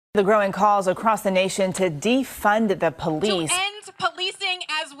The growing calls across the nation to defund the police. To end policing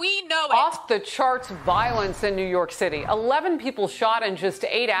as we know it. Off the charts violence in New York City. 11 people shot in just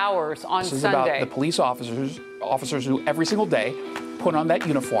 8 hours on This is Sunday. about the police officers who every single day put on that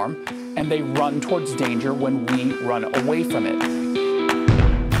uniform and they run towards danger when we run away from it.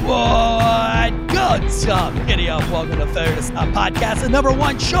 What good up? Giddy up. Welcome to Fairness Podcast, the number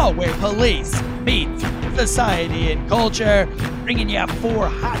one show where police meet society and culture, bringing you 4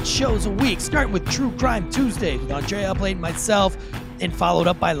 hot shows a week, starting with True Crime Tuesday with Andrea Uplate and myself, and followed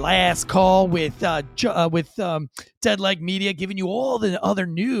up by Last Call with Dead Leg Media, giving you all the other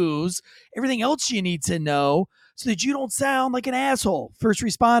news, everything else you need to know so that you don't sound like an asshole. First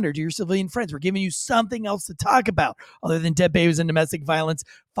responder to your civilian friends. We're giving you something else to talk about other than dead babies and domestic violence,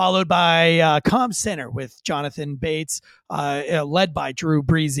 followed by Comm Center with Jonathan Bates, led by Drew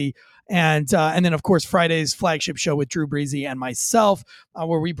Breezy. And then, of course, Friday's flagship show with Drew Breezy and myself,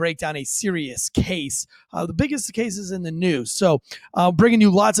 where we break down a serious case, the biggest cases in the news. So bringing you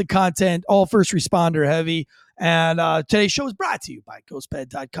lots of content, all first responder heavy. And today's show is brought to you by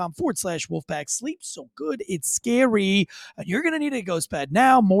ghostbed.com/Wolfpack. Sleep so good, it's scary. And you're going to need a ghost bed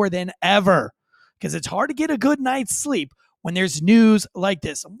now more than ever because it's hard to get a good night's sleep when there's news like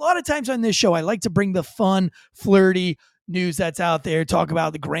this. A lot of times on this show, I like to bring the fun, flirty news that's out there, talk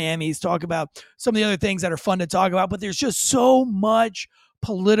about the Grammys, talk about some of the other things that are fun to talk about, but there's just so much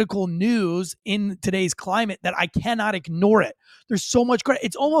political news in today's climate that I cannot ignore it. There's so much.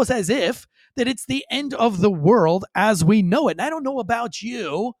 It's almost as if that it's the end of the world as we know it. And I don't know about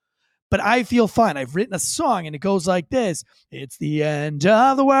you, but I feel fine. I've written a song and it goes like this. It's the end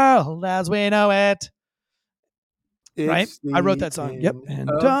of the world as we know it. Right? I wrote that song. Yep. And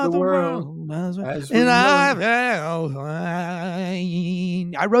of the world as and I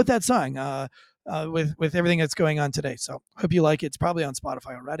wrote that song with everything that's going on today. So hope you like it. It's probably on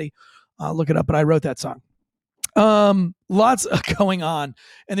Spotify already. Look it up, but I wrote that song. Lots going on.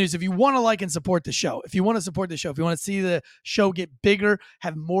 And if you want to like and support the show, if you want to see the show get bigger,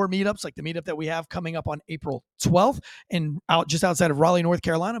 have more meetups like the meetup that we have coming up on April 12th and just outside of Raleigh, North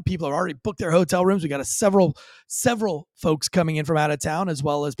Carolina, people have already booked their hotel rooms. We got several folks coming in from out of town, as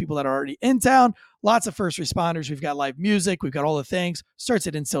well as people that are already in town. Lots of first responders. We've got live music. We've got all the things. Starts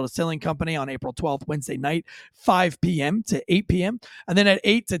at Instill Distilling Company on April 12th, Wednesday night, 5 p.m. to 8 p.m. And then at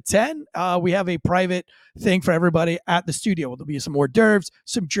 8 to 10, we have a private thing for everybody at the studio. There'll be some hors d'oeuvres,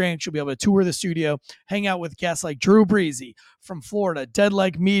 some drinks. You'll be able to tour the studio, hang out with guests like Drew Breezy from Florida, Dead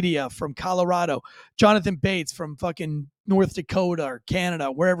Leg Media from Colorado, Jonathan Bates from fucking North Dakota or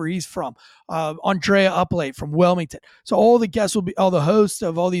Canada, wherever he's from, Andrea Uplate from Wilmington. So all the guests all the hosts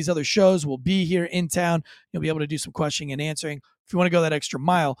of all these other shows will be here in town. You'll be able to do some questioning and answering. If you want to go that extra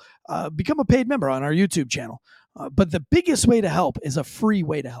mile, become a paid member on our YouTube channel. But the biggest way to help is a free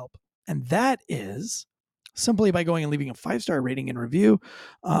way to help. And that is simply by going and leaving a 5-star rating and review.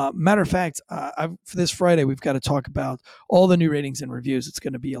 Matter of fact, for this Friday, we've got to talk about all the new ratings and reviews. It's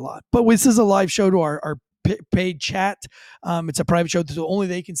going to be a lot. But this is a live show to our paid chat. It's a private show, so only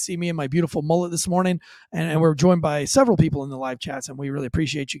they can see me and my beautiful mullet this morning. And we're joined by several people in the live chats, and we really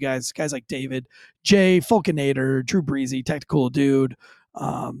appreciate you guys. Guys like David, Jay, Fulkinator, Drew Breezy, Tactical Dude.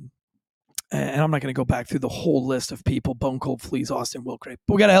 And I'm not going to go back through the whole list of people. Bone Cold Fleas, Austin Wilcrape.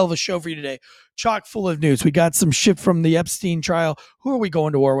 But we got a hell of a show for you today. Chock full of news. We got some shit from the Epstein trial. Who are we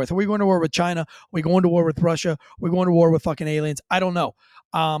going to war with? Are we going to war with China? Are we going to war with Russia? Are we going to war with fucking aliens? I don't know.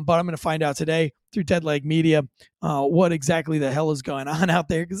 But I'm going to find out today through Dead Leg Media what exactly the hell is going on out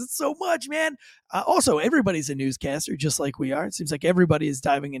there, because it's so much, man. Also, everybody's a newscaster just like we are. It seems like everybody is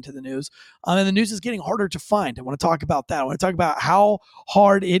diving into the news. And the news is getting harder to find. I want to talk about that. I want to talk about how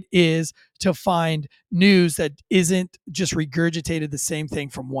hard it is to find news that isn't just regurgitated the same thing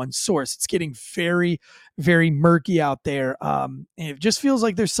from one source. It's getting very, very murky out there. And it just feels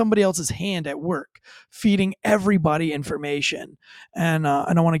like there's somebody else's hand at work feeding everybody information. And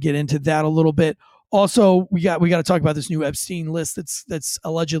I want to get into that a little bit. Also, we got to talk about this new Epstein list that's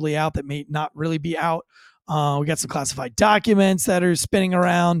allegedly out that may not really be out. We got some classified documents that are spinning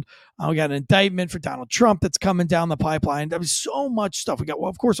around. We got an indictment for Donald Trump that's coming down the pipeline. There was so much stuff. We got, well,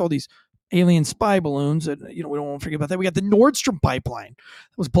 of course, all these alien spy balloons. And, we don't want to forget about that. We got the Nord Stream pipeline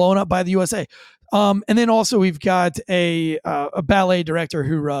that was blown up by the USA. And then also we've got a ballet director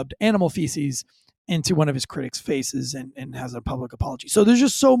who rubbed animal feces into one of his critics' faces and has a public apology. So there's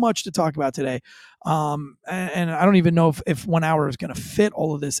just so much to talk about today. And I don't even know if 1 hour is going to fit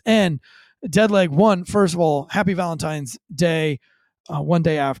all of this. And Deadleg, one, first of all, happy Valentine's Day, one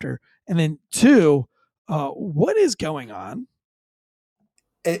day after. And then two, what is going on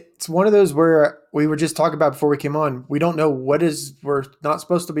it's one of those where we were just talking about before we came on. We don't know we're not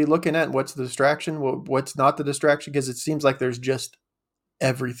supposed to be looking at. What's the distraction? What's not the distraction? Because it seems like there's just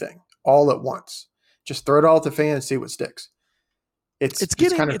everything all at once. Just throw it all at the fan and see what sticks. It's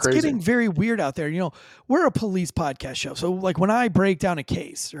getting very weird out there. We're a police podcast show. So like when I break down a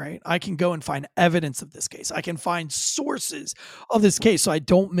case, right, I can go and find evidence of this case. I can find sources of this case so I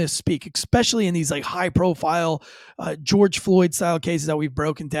don't misspeak, especially in these like high profile George Floyd style cases that we've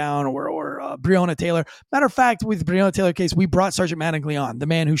broken down or Breonna Taylor. Matter of fact, with the Breonna Taylor case, we brought Sergeant Mattingly on, the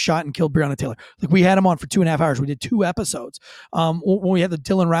man who shot and killed Breonna Taylor. Like we had him on for 2.5 hours. We did 2 episodes. When we had the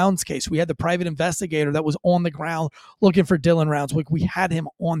Dylan Rounds case, we had the private investigator that was on the ground looking for Dylan Rounds. We had him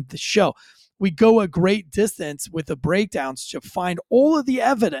on the show. We go a great distance with the breakdowns to find all of the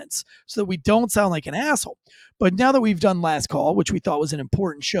evidence so that we don't sound like an asshole. But now that we've done Last Call, which we thought was an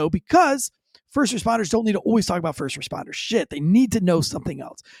important show because first responders don't need to always talk about first responders. Shit, they need to know something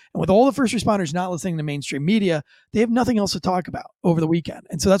else. And with all the first responders not listening to mainstream media, they have nothing else to talk about over the weekend.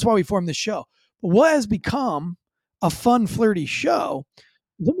 And so that's why we formed this show. But what has become a fun, flirty show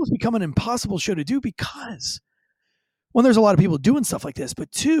has almost become an impossible show to do because one, there's a lot of people doing stuff like this,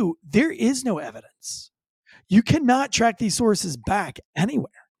 but 2, there is no evidence. You cannot track these sources back anywhere.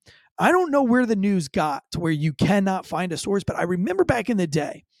 I don't know where the news got to where you cannot find a source, but I remember back in the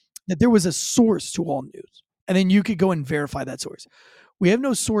day that there was a source to all news, and then you could go and verify that source. We have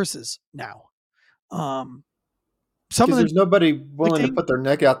no sources now. There's nobody willing to put their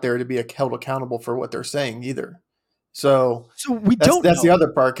neck out there to be held accountable for what they're saying either. So that's the other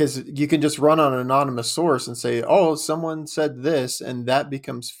part, because you can just run on an anonymous source and say, oh, someone said this, and that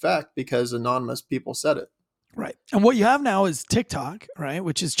becomes fact because anonymous people said it. Right. And what you have now is TikTok, right,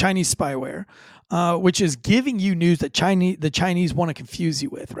 which is Chinese spyware, which is giving you news that the Chinese want to confuse you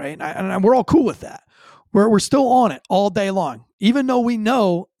with, right? And we're all cool with that. We're still on it all day long, even though we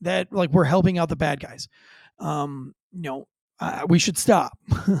know that like we're helping out the bad guys. We should stop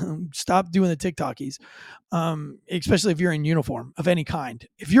doing the TikTokies, especially if you're in uniform of any kind.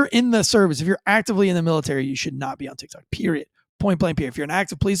 If you're in the service, if you're actively in the military, you should not be on TikTok, period. Point blank, period. If you're an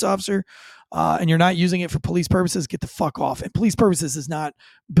active police officer and you're not using it for police purposes, get the fuck off. And police purposes is not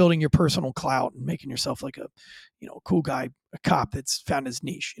building your personal clout and making yourself like a cool guy, a cop that's found his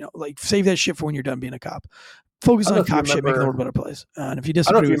niche. Like save that shit for when you're done being a cop. Focus on cop shit, making the world a better place. And if you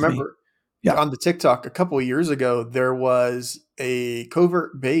disagree with me. Yeah. On the TikTok a couple of years ago, there was a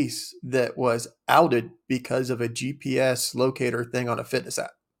covert base that was outed because of a GPS locator thing on a fitness app.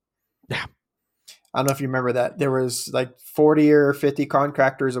 Yeah. I don't know if you remember that. There was like 40 or 50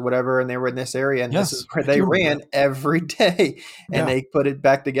 contractors or whatever, and they were in this area, and this is where they ran every day, and they put it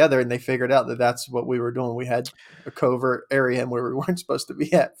back together, and they figured out that that's what we were doing. We had a covert area where we weren't supposed to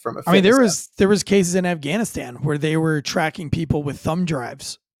be at from a fitness app. There was cases in Afghanistan where they were tracking people with thumb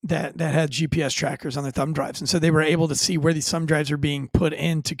drives that had GPS trackers on their thumb drives. And so they were able to see where these thumb drives are being put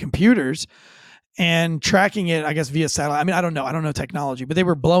into computers and tracking it, I guess, via satellite. I mean, I don't know technology, but they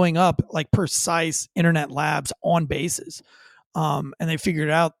were blowing up like precise internet labs on bases. And they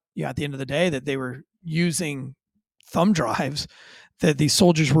figured out, at the end of the day that they were using thumb drives that these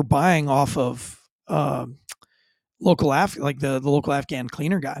soldiers were buying off of, the local Afghan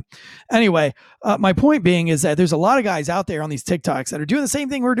cleaner guy. Anyway, my point being is that there's a lot of guys out there on these TikToks that are doing the same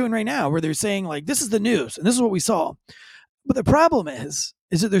thing we're doing right now, where they're saying like, this is the news and this is what we saw. But the problem is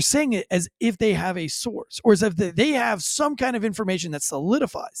that they're saying it as if they have a source, or as if they have some kind of information that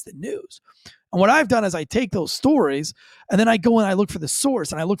solidifies the news. And what I've done is I take those stories and then I go and I look for the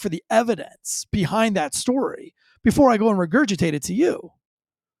source and I look for the evidence behind that story before I go and regurgitate it to you.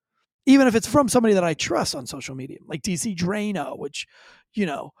 Even if it's from somebody that I trust on social media, like DC Drano, which,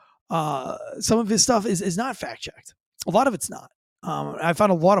 some of his stuff is not fact checked. A lot of it's not. I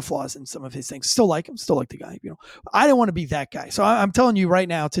found a lot of flaws in some of his things. Still like him, still like the guy. I don't want to be that guy. So I'm telling you right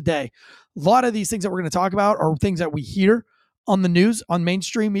now, today, a lot of these things that we're going to talk about are things that we hear on the news, on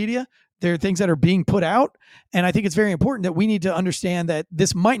mainstream media. They're things that are being put out. And I think it's very important that we need to understand that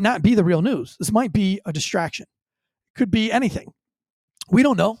this might not be the real news. This might be a distraction. Could be anything. We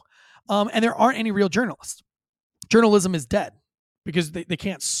don't know. And there aren't any real journalists. Journalism is dead because they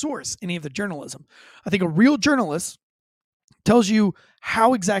can't source any of the journalism. I think a real journalist tells you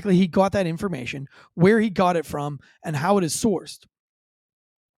how exactly he got that information, where he got it from, and how it is sourced.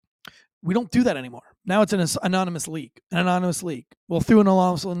 We don't do that anymore. Now it's an anonymous leak. Well, through an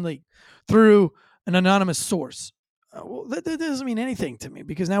anonymous leak, through an anonymous source. Well, that doesn't mean anything to me,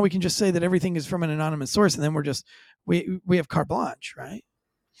 because now we can just say that everything is from an anonymous source, and then we have carte blanche, right?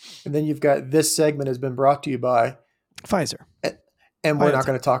 And then you've got, this segment has been brought to you by Pfizer. And we're not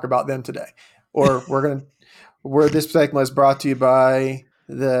going to talk about them today. Or this segment is brought to you by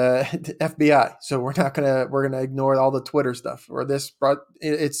the FBI. So we're going to ignore all the Twitter stuff or this.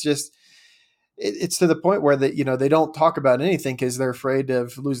 It's just, it's to the point where they don't talk about anything because they're afraid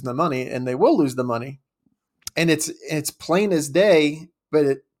of losing the money, and they will lose the money. And it's plain as day, but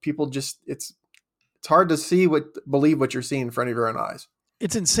it's hard to believe what you're seeing in front of your own eyes.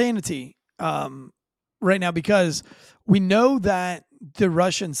 It's insanity right now, because we know that the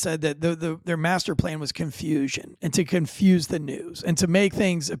Russians said that their master plan was confusion, and to confuse the news and to make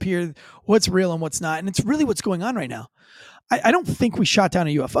things appear what's real and what's not. And it's really what's going on right now. I don't think we shot down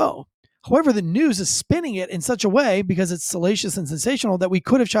a UFO. However, the news is spinning it in such a way, because it's salacious and sensational, that we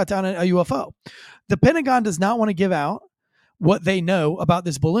could have shot down a UFO. The Pentagon does not want to give out what they know about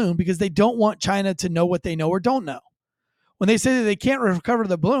this balloon, because they don't want China to know what they know or don't know. When they say that they can't recover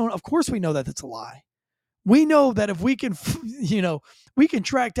the balloon, of course we know that that's a lie. We know that if we can, we can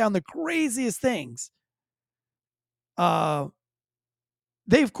track down the craziest things. They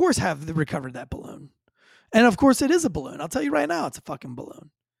of course have recovered that balloon. And of course it is a balloon. I'll tell you right now, it's a fucking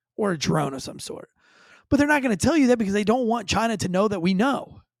balloon or a drone of some sort. But they're not going to tell you that because they don't want China to know that we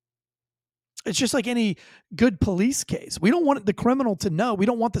know. It's just like any good police case. We don't want the criminal to know. We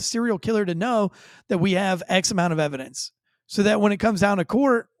don't want the serial killer to know that we have X amount of evidence, so that when it comes down to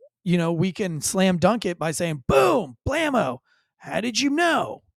court, we can slam dunk it by saying, boom, blammo. How did you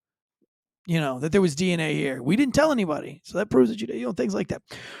know? That there was DNA here. We didn't tell anybody. So that proves that things like that.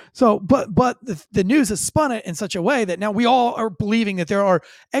 So, but the news has spun it in such a way that now we all are believing that there are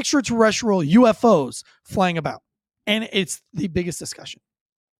extraterrestrial UFOs flying about. And it's the biggest discussion.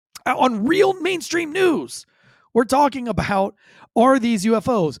 On real mainstream news, we're talking about, are these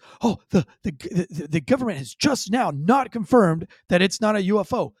UFOs? Oh, the government has just now not confirmed that it's not a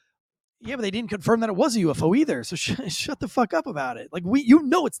UFO. Yeah, but they didn't confirm that it was a UFO either. So shut the fuck up about it. Like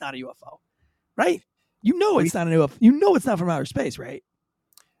it's not a UFO, right? It's not a UFO. It's not from outer space, right?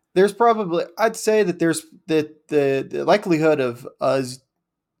 There's probably, I'd say that there's the likelihood of us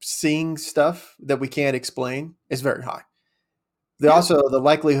seeing stuff that we can't explain is very high. Also the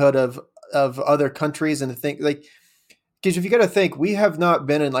likelihood of other countries, and to think because if you got to think, we have not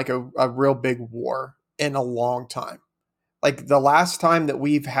been in like a real big war in a long time. Like the last time that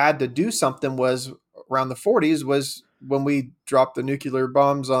we've had to do something was around the 40s, was when we dropped the nuclear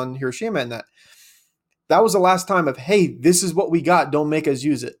bombs on Hiroshima, and that was the last time of, hey, this is what we got, don't make us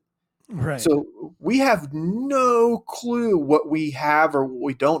use it. Right. So we have no clue what we have or what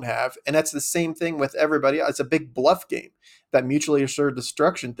we don't have. And that's the same thing with everybody. It's a big bluff game, that mutually assured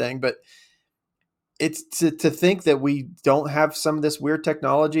destruction thing. But it's to think that we don't have some of this weird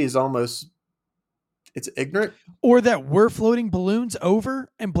technology is almost, it's ignorant. Or that we're floating balloons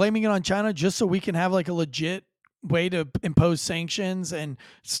over and blaming it on China just so we can have like a legit way to impose sanctions and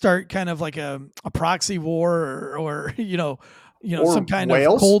start kind of like a proxy war or or some kind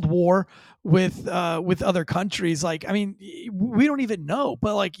of Cold War with other countries. Like, I mean, we don't even know,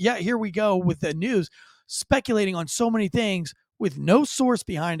 but like, yeah, here we go with the news speculating on so many things with no source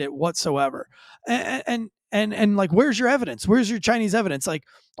behind it whatsoever. And like, where's your evidence? Where's your Chinese evidence? Like,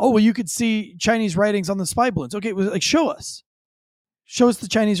 oh, well, you could see Chinese writings on the spy balloons. Okay. Like, show us the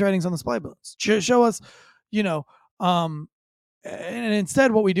Chinese writings on the spy balloons. Show us, and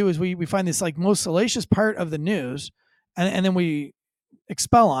instead what we do is we find this like most salacious part of the news, and then we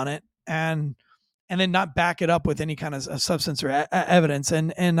expel on it and then not back it up with any kind of substance or evidence.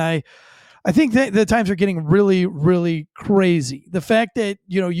 And I think that the times are getting really, really crazy. The fact that,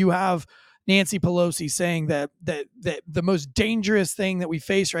 you have Nancy Pelosi saying that the most dangerous thing that we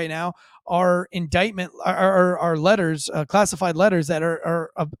face right now are are letters, classified letters that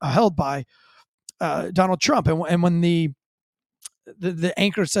are held by Donald Trump. And when the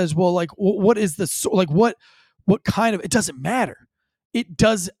anchor says, well, like, what is this? Like, what kind of, it doesn't matter. It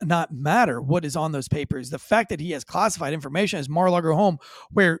does not matter what is on those papers. The fact that he has classified information as Mar-a-Lago home,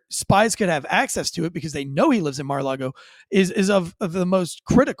 where spies could have access to it because they know he lives in Mar-a-Lago, is of the most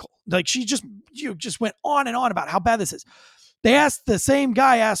critical. Like, she just went on and on about how bad this is. The same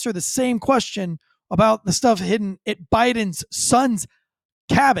guy asked her the same question about the stuff hidden at Biden's son's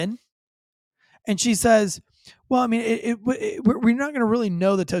cabin. And she says, well, I mean, we're not going to really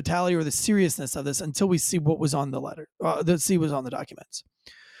know the totality or the seriousness of this until we see what was on the letter, see what was on the documents.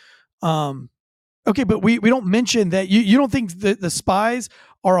 Okay, but we don't mention that you don't think that the spies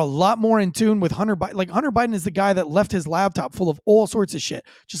are a lot more in tune with Hunter Biden. Like, Hunter Biden is the guy that left his laptop full of all sorts of shit,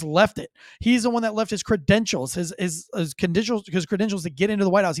 just left it. He's the one that left his credentials, his credentials to get into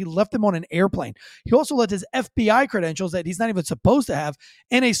the White House. He left them on an airplane. He also left his FBI credentials that he's not even supposed to have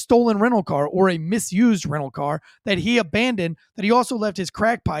in a stolen rental car or a misused rental car that he abandoned, that he also left his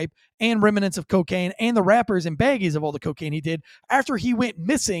crack pipe and remnants of cocaine and the wrappers and baggies of all the cocaine he did after he went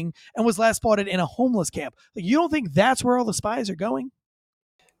missing and was last spotted in a homeless camp. Like, you don't think that's where all the spies are going?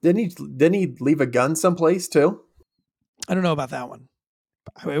 Didn't he leave a gun someplace too? I don't know about that one.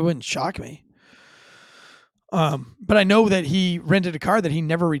 It wouldn't shock me. But I know that he rented a car that he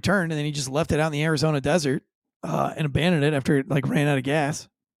never returned, and then he just left it out in the Arizona desert and abandoned it after it ran out of gas.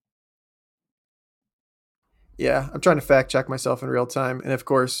 Yeah, I'm trying to fact check myself in real time, and of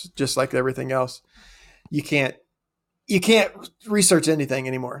course, just like everything else, you can't research anything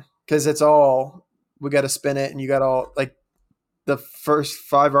anymore because it's all, we got to spin it, and you got all, like, the first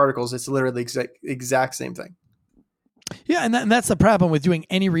 5 articles, it's literally exact same thing. Yeah, and that's the problem with doing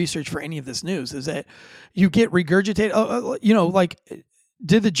any research for any of this news, is that you get regurgitated. Like,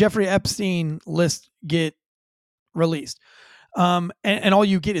 did the Jeffrey Epstein list get released? And all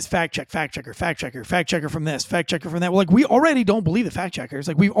you get is fact checker from this, fact checker from that. Well, like, we already don't believe the fact checkers.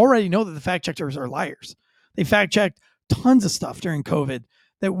 Like, we already know that the fact checkers are liars. They fact checked tons of stuff during COVID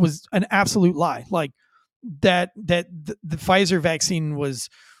that was an absolute lie. Like that the Pfizer vaccine was,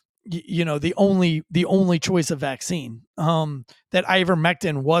 the only choice of vaccine. That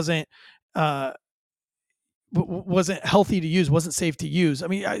ivermectin wasn't healthy to use, wasn't safe to use. I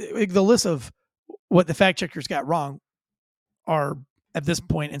mean, the list of what the fact checkers got wrong are at this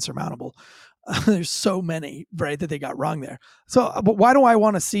point insurmountable. There's so many, right, that they got wrong there. So, but why do I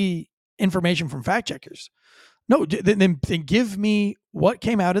want to see information from fact checkers? No, then give me what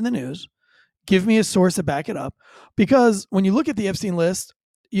came out in the news. Give me a source to back it up. Because when you look at the Epstein list,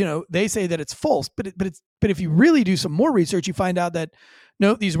 they say that it's false, but if you really do some more research, you find out that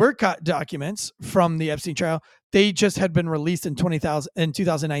no, these were documents from the Epstein trial. They just had been released in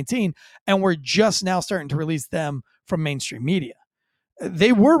 2019, and we're just now starting to release them from mainstream media.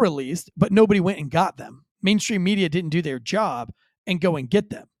 They were released, but nobody went and got them. Mainstream media didn't do their job and go and get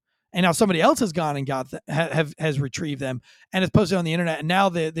them. And now somebody else has gone and got has retrieved them and has posted on the internet. And now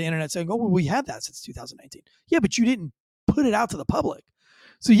the internet's saying, oh, well, we had that since 2019. Yeah, but you didn't put it out to the public.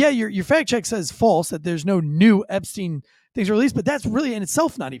 So yeah, your fact check says false, that there's no new Epstein things released, but that's really in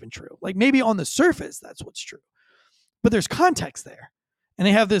itself not even true. Like, maybe on the surface, that's what's true. But there's context there. And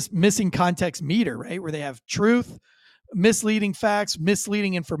they have this missing context meter, right? Where they have truth, misleading facts,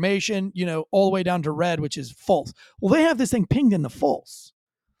 misleading information, all the way down to red, which is false. Well, they have this thing pinged in the false.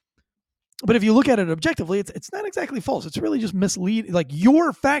 But if you look at it objectively, it's not exactly false. It's really just misleading. Like,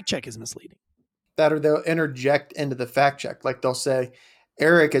 your fact check is misleading. That, or they'll interject into the fact check. Like, they'll say,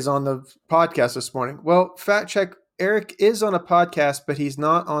 Eric is on the podcast this morning. Well, fact check, Eric is on a podcast, but he's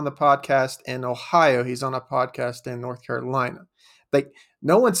not on the podcast in Ohio. He's on a podcast in North Carolina. Like,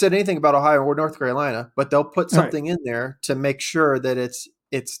 no one said anything about Ohio or North Carolina, but they'll put something in there to make sure that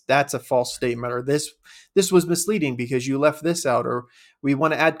that's a false statement, or this was misleading because you left this out, or we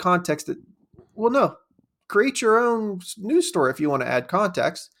want to add context. Well, no, create your own news story if you want to add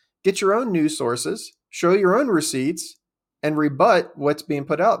context. Get your own news sources, show your own receipts, and rebut what's being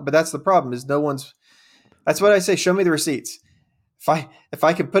put out. But that's the problem, is that's what I say. Show me the receipts. If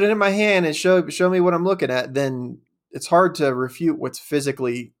I can put it in my hand and show me what I'm looking at, then it's hard to refute what's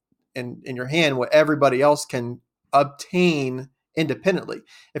physically in your hand, what everybody else can obtain independently.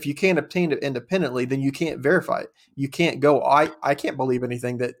 If you can't obtain it independently, then you can't verify it. You can't go, I can't believe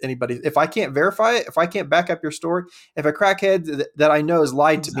anything that anybody, if I can't verify it, if I can't back up your story, if a crackhead that I know has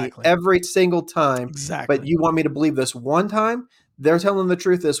lied to me every single time, but you want me to believe this one time, they're telling the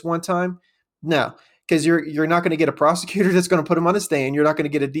truth this one time, no. Because you're not going to get a prosecutor that's going to put him on the stand. You're not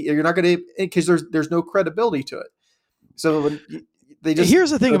going to get because there's no credibility to it. So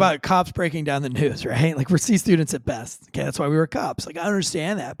here's the thing about cops breaking down the news, right? Like, we're C students at best. Okay, that's why we were cops. Like, I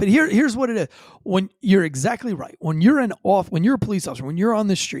understand that, but here's what it is. When you're exactly right, when you're a police officer, when you're on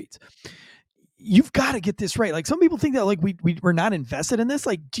the streets, you've got to get this right. Like, some people think that, like, we're not invested in this.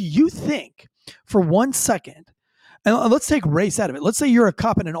 Like, do you think for 1 second? And let's take race out of it. Let's say you're a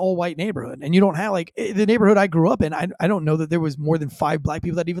cop in an all-white neighborhood, and you don't have, like, the neighborhood I grew up in. I don't know that there was more than 5 black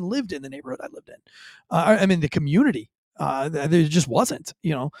people that even lived in the neighborhood I lived in. I mean, the community. There just wasn't,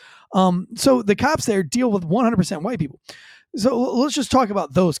 So the cops there deal with 100% white people. So let's just talk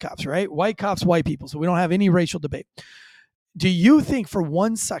about those cops, right? White cops, white people. So we don't have any racial debate. Do you think for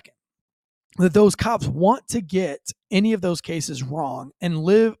 1 second that those cops want to get any of those cases wrong and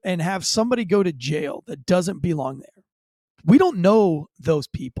live and have somebody go to jail that doesn't belong there? We don't know those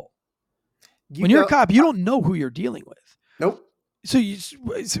people. When you're a cop, you don't know who you're dealing with. Nope. So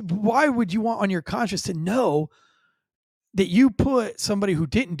why would you want on your conscience to know that you put somebody who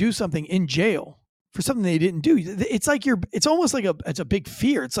didn't do something in jail for something they didn't do. It's like it's almost like it's a big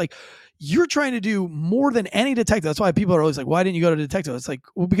fear. It's like you're trying to do more than any detective. That's why people are always like, why didn't you go to detective? It's like,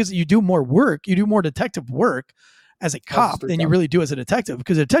 well, because you do more work. You do more detective work as a cop than you really do as a detective,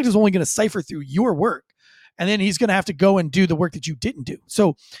 because a detective is only going to cipher through your work. And then he's going to have to go and do the work that you didn't do.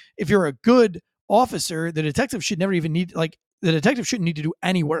 So if you're a good officer, the detective should never even need, like, the detective shouldn't need to do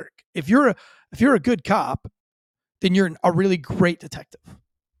any work. If you're a good cop, then you're a really great detective,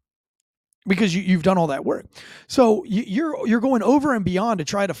 because you've done all that work. So you're going over and beyond to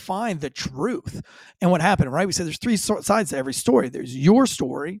try to find the truth and what happened, right? We said there's three sides to every story. There's your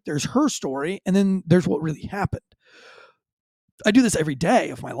story, there's her story, and then there's what really happened. I do this every day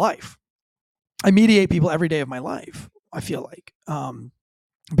of my life. I mediate people every day of my life, I feel like.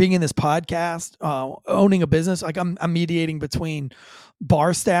 Being in this podcast, owning a business, like I'm mediating between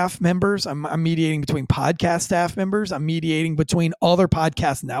bar staff members. I'm mediating between podcast staff members. I'm mediating between other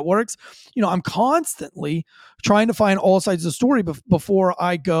podcast networks. I'm constantly trying to find all sides of the story before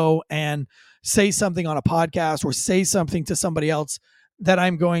I go and say something on a podcast or say something to somebody else that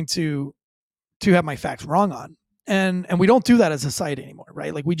I'm going to have my facts wrong on. And we don't do that as a site anymore,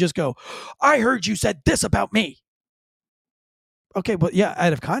 right? Like we just go, I heard you said this about me. Okay, but yeah,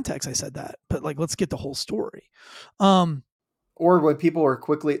 out of context, I said that, but like, let's get the whole story. Or when people are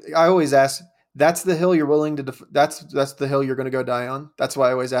quickly, I always ask, that's the hill you're willing to, that's the hill you're going to go die on. That's why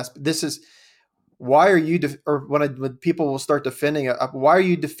I always ask, why are you, or when people will start defending it, why are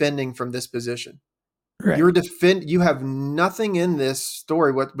you defending from this position? Right. You have nothing in this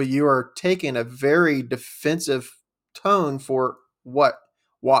story, but you are taking a very defensive tone for what?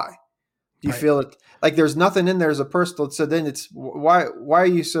 Why? Do you feel it? Like there's nothing in there as a personal. So then it's why are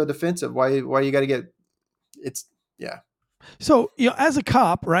you so defensive? Why you got to get it's yeah. So, as a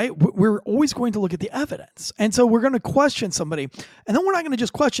cop, right, we're always going to look at the evidence. And so we're going to question somebody, and then we're not going to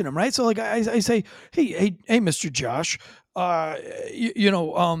just question them, right? So like I say, hey, Mr. Josh,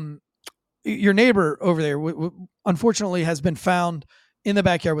 your neighbor over there unfortunately has been found in the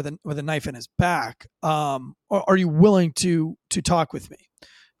backyard with a knife in his back. Are you willing to talk with me?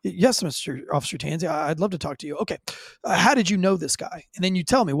 Yes, Mr. Officer Tanzi, I'd love to talk to you. Okay. How did you know this guy? And then you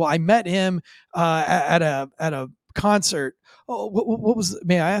tell me, well, I met him at a concert. Oh, what was,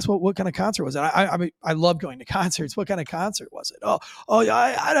 may I ask what kind of concert was it? I mean, I love going to concerts. What kind of concert was it? Oh,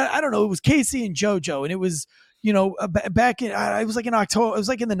 I don't know. It was Casey and JoJo, and it was, back in, it was like in October, it was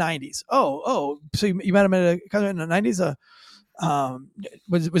like in the 90s. Oh, so you met him at a concert in the 90s?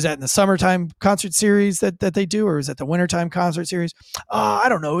 Was that in the summertime concert series that they do, or is that the wintertime concert series? I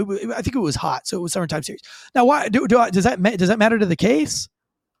don't know. I think it was hot, so it was summertime series. Now, why does that matter to the case?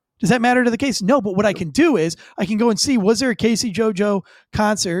 Does that matter to the case? No, but what I can do is I can go and see, was there a Casey JoJo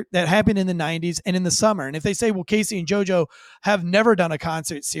concert that happened in the 90s and in the summer? And if they say, well, Casey and JoJo have never done a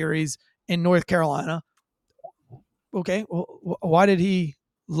concert series in North Carolina, okay, well, why did he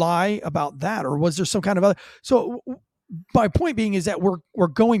lie about that? Or was there some kind of other? So my point being is that we're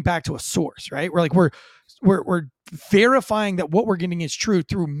going back to a source, right? We're verifying that what we're getting is true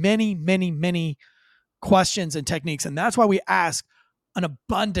through many, many, many questions and techniques. And that's why we ask an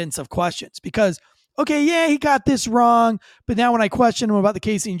abundance of questions, because, okay, yeah, he got this wrong, but now when I question him about the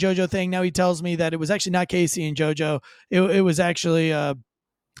Casey and JoJo thing, now he tells me that it was actually not Casey and JoJo. It was actually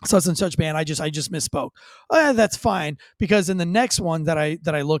such and such band. I just misspoke. That's fine, because in the next one that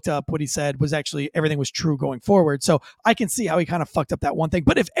I looked up, what he said was actually everything was true going forward. So I can see how he kind of fucked up that one thing.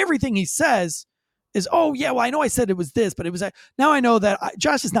 But if everything he says is, oh yeah, well, I know I said it was this, but it was that. Now I know that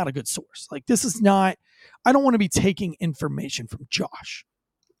Josh is not a good source. Like, this is not. I don't want to be taking information from Josh.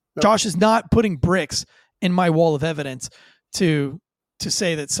 No. Josh is not putting bricks in my wall of evidence to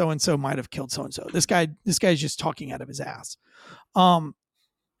say that so and so might have killed so and so. This guy's just talking out of his ass. And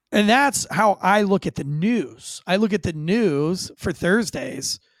that's how I look at the news. I look at the news for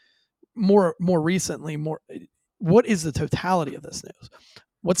Thursdays more recently. What is the totality of this news?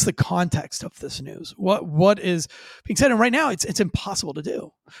 What's the context of this news? What is being said? And right now it's impossible to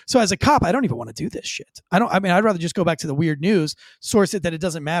do. So as a cop, I don't even want to do this shit. I'd rather just go back to the weird news, source it that it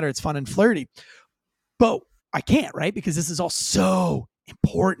doesn't matter. It's fun and flirty, but I can't, right? Because this is all so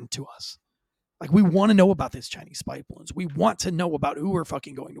important to us. Like, we want to know about this Chinese spy balloons. We want to know about who we're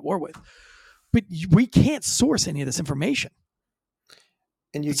fucking going to war with, but we can't source any of this information.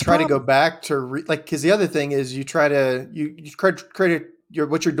 And you try to go back to because the other thing is you try to create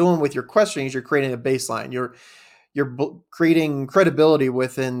what you're doing with your questioning is you're creating a baseline. You're creating credibility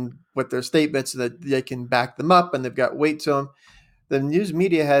with their statements so that they can back them up and they've got weight to them. The news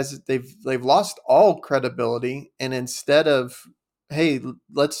media they've lost all credibility, and instead of, hey,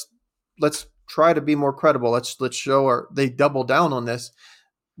 let's try to be more credible. Let's show they double down on this.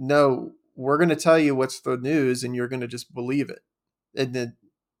 No, we're going to tell you what's the news and you're going to just believe it. And then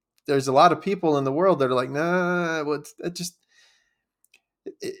there's a lot of people in the world that are like, nah,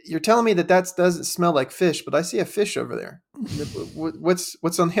 you're telling me that doesn't smell like fish, but I see a fish over there.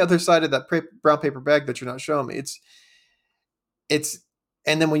 What's on the other side of that brown paper bag that you're not showing me?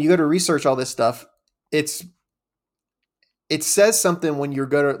 And then when you go to research all this stuff, it says something when you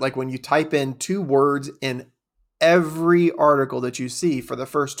go to, like, when you type in 2 words in every article that you see for the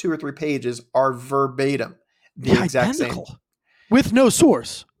first 2 or 3 pages are verbatim the exact identical, same, with no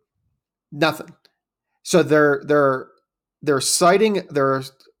source, nothing. So they're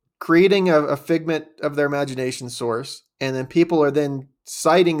creating a figment of their imagination source, and then people are then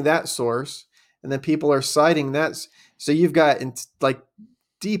citing that source, and then people are citing that. So you've got like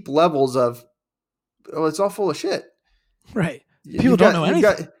deep levels of, it's all full of shit. Right. People don't know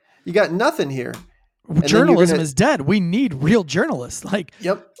anything. You got nothing here. Journalism is dead. We need real journalists. Like,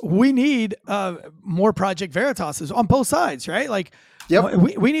 yep. We need more Project Veritas's on both sides, right? Like, yep.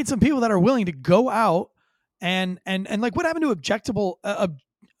 We need some people that are willing to go out and like, what happened to objectable?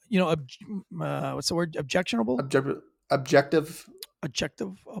 What's the word? Objectionable? Objective.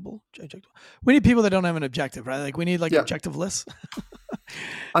 We need people that don't have an objective, right? Like, we need like objective lists.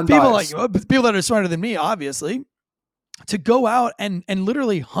 Unbiased. people that are smarter than me, obviously, to go out and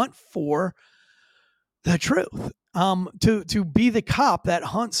literally hunt for the truth. To be the cop that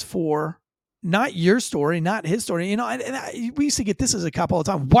hunts for not your story, not his story. You know, we used to get this as a cop all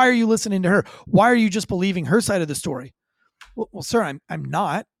the time. Why are you listening to her? Why are you just believing her side of the story? Well, sir, I'm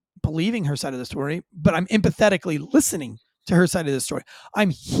not believing her side of the story, but I'm empathetically listening to her side of the story. I'm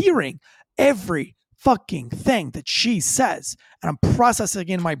hearing every fucking thing that she says, and I'm processing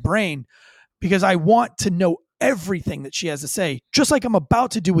it in my brain because I want to know everything that she has to say, just like I'm about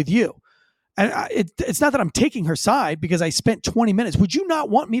to do with you. And it's not that I'm taking her side because I spent 20 minutes. Would you not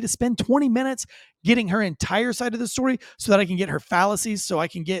want me to spend 20 minutes getting her entire side of the story so that I can get her fallacies, so I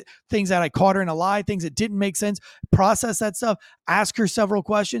can get things that I caught her in a lie, things that didn't make sense, process that stuff, ask her several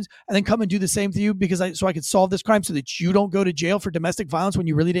questions, and then come and do the same to you so I could solve this crime so that you don't go to jail for domestic violence when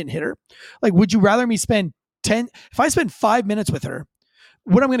you really didn't hit her? Like, would you rather me spend if I spend 5 minutes with her,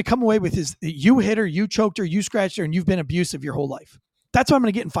 what I'm going to come away with is that you hit her, you choked her, you scratched her, and you've been abusive your whole life. That's what I'm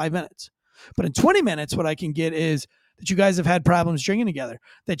going to get in 5 minutes. But in 20 minutes, what I can get is that you guys have had problems drinking together,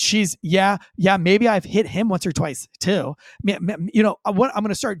 that she's, maybe I've hit him once or twice too. You know, what I'm going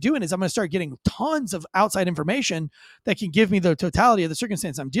to start doing is I'm going to start getting tons of outside information that can give me the totality of the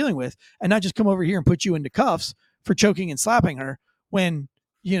circumstance I'm dealing with, and not just come over here and put you into cuffs for choking and slapping her when,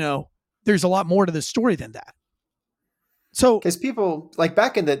 you know, there's a lot more to the story than that. So, because people, like,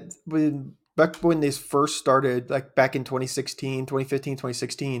 back when this first started, like back in 2015,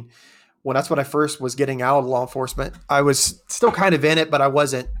 2016, well, that's when I first was getting out of law enforcement. I was still kind of in it, but I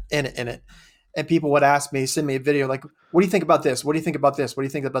wasn't in it. And people would ask me, send me a video like, what do you think about this? What do you think about this? What do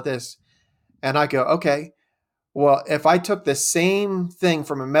you think about this? And I go, okay, well, if I took the same thing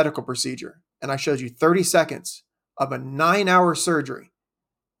from a medical procedure and I showed you 30 seconds of a 9-hour surgery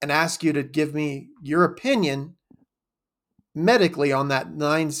and asked you to give me your opinion medically on that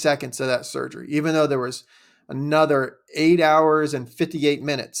 9 seconds of that surgery, even though there was another 8 hours and 58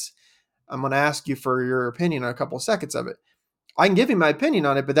 minutes, I'm going to ask you for your opinion on a couple of seconds of it. I can give you my opinion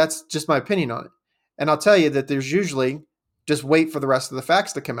on it, but that's just my opinion on it. And I'll tell you that there's usually just wait for the rest of the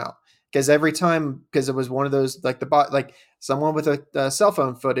facts to come out. Because every time, because it was one of those, like someone with a cell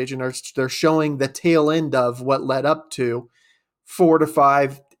phone footage, and they're showing the tail end of what led up to 4 to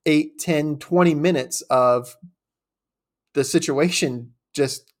 5, 8, 10, 20 minutes of the situation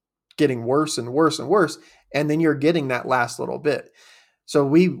just getting worse and worse and worse. And then you're getting that last little bit. So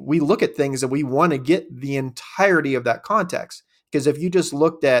we look at things and we want to get the entirety of that context. Because if you just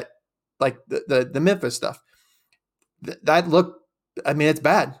looked at like the Memphis stuff, that looked, I mean, it's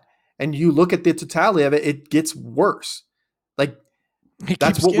bad. And you look at the totality of it, it gets worse. Like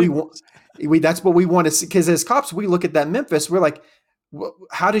that's what we want. That's what we want to see. Because as cops, we look at that Memphis, we're like,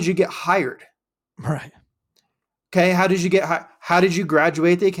 how did you get hired? Right. Okay. How did you get how did you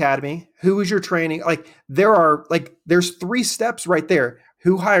graduate the academy? Who was your training? Like there's 3 steps right there.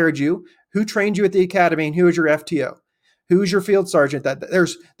 Who hired you? Who trained you at the academy? And who is your FTO? Who is your field sergeant? That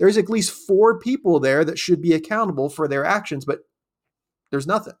there's at least 4 people there that should be accountable for their actions, but there's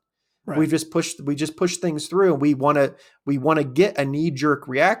nothing. Right. We just push things through, and we want to get a knee-jerk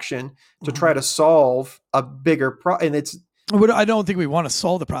reaction to try to solve a bigger problem. And I don't think we want to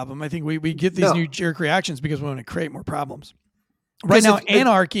solve the problem. I think we get these knee-jerk reactions because we want to create more problems. Right now,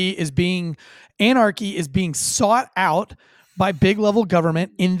 anarchy is being sought out by big level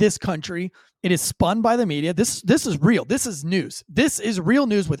government in this country It is spun by the media. This is real. This is news. This is real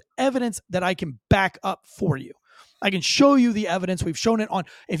news with evidence that I can back up for you. I can show you the evidence. We've shown it on.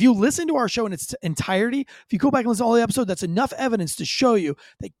 If you listen to our show in its entirety, if you go back and listen to all the episodes, that's enough evidence to show you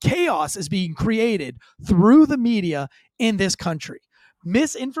that chaos is being created through the media in this country.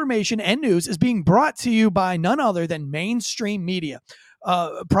 Misinformation and news is being brought to you by none other than mainstream media.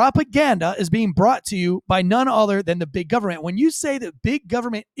 Propaganda is being brought to you by none other than the big government. When you say that big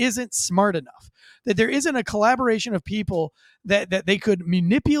government isn't smart enough, that there isn't a collaboration of people that they could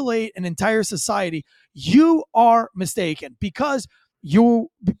manipulate an entire society, you are mistaken, because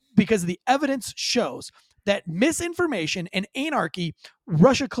the evidence shows that misinformation and anarchy,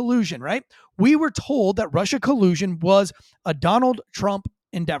 Russia collusion, right? We were told that Russia collusion was a Donald Trump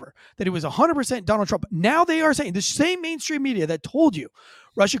endeavor, that it was 100% Donald Trump. Now they are saying, the same mainstream media that told you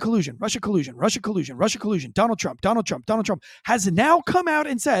Russia collusion, Russia collusion, Russia collusion, Russia collusion, Donald Trump has now come out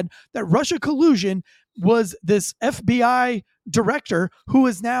and said that Russia collusion was this FBI director who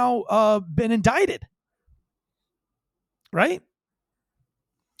has now been indicted. Right?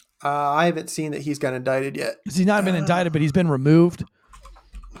 I haven't seen that he's got indicted yet. He's not been indicted, but he's been removed.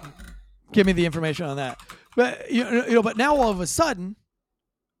 Give me the information on that. But but now all of a sudden,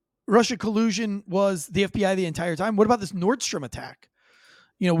 Russia collusion was the FBI the entire time. What about this Nordstrom attack?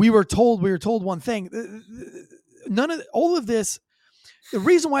 We were told one thing. All of this. The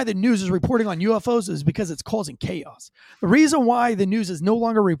reason why the news is reporting on UFOs is because it's causing chaos. The reason why the news is no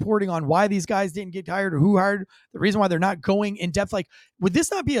longer reporting on why these guys didn't get hired or who hired, the reason why they're not going in depth. Like, would this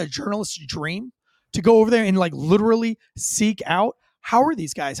not be a journalist's dream to go over there and like literally seek out, how are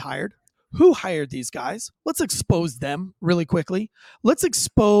these guys hired? Who hired these guys? Let's expose them really quickly. Let's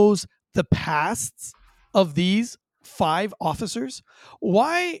expose the pasts of these 5 officers.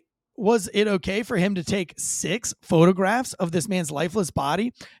 Why was it okay for him to take 6 photographs of this man's lifeless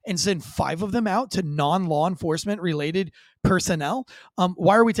body and send 5 of them out to non-law enforcement related personnel?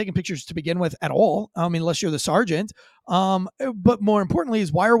 Why are we taking pictures to begin with at all? Unless you're the sergeant. But more importantly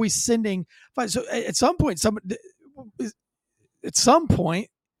is, why are we sending 5? So at some point,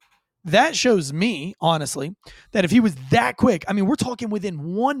 that shows me, honestly, that if he was that quick, we're talking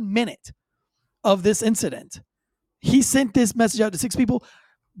within 1 minute of this incident, he sent this message out to 6 people.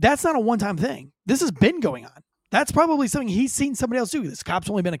 That's not a one-time thing. This has been going on. That's probably something he's seen somebody else do. This cop's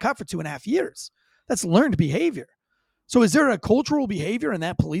only been a cop for 2.5 years. That's learned behavior. So is there a cultural behavior in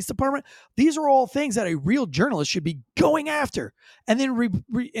that police department? These are all things that a real journalist should be going after, and then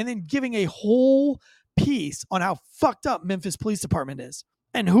and then giving a whole piece on how fucked up Memphis Police Department is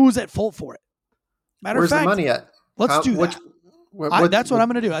and who's at fault for it. Where's the money at? Let's do that. That's what I'm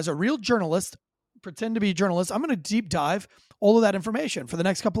going to do. As a real journalist, pretend to be a journalist, I'm going to deep dive all of that information for the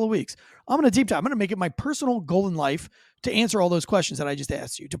next couple of weeks. I'm going to deep dive. I'm going to make it my personal goal in life to answer all those questions that I just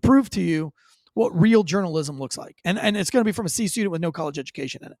asked you, to prove to you what real journalism looks like. And it's going to be from a C student with no college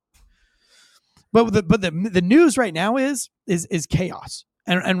education in it. But the news right now is chaos.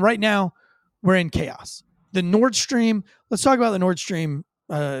 And right now we're in chaos. The Nord Stream, let's talk about the Nord Stream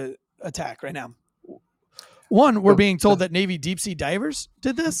attack right now. One, we're being told that Navy deep sea divers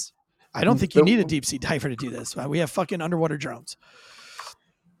did this. I don't think you need a deep sea diver to do this. We have fucking underwater drones.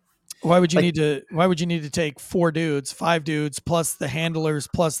 Why would you need to take 4 dudes, 5 dudes, plus the handlers,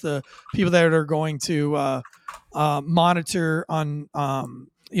 plus the people that are going to monitor on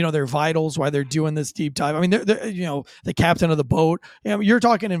their vitals while they're doing this deep dive? They're the captain of the boat. You're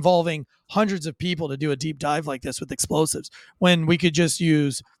talking involving hundreds of people to do a deep dive like this with explosives, when we could just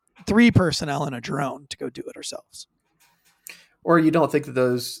use 3 personnel and a drone to go do it ourselves. Or you don't think that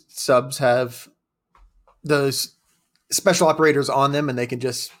those subs have those special operators on them and they can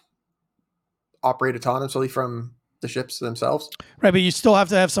just operate autonomously from the ships themselves? Right, but you still have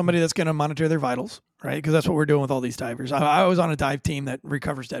to have somebody that's going to monitor their vitals, right? Because that's what we're doing with all these divers. I was on a dive team that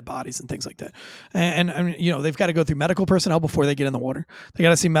recovers dead bodies and things like that. And they've got to go through medical personnel before they get in the water. They got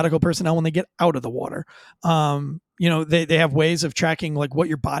to see medical personnel when they get out of the water. They have ways of tracking like what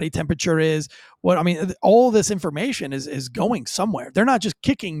your body temperature is. All this information is going somewhere. They're not just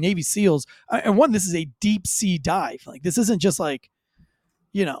kicking Navy SEALs. And this is a deep sea dive. Like, this isn't just like,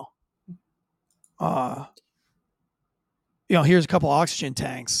 here's a couple oxygen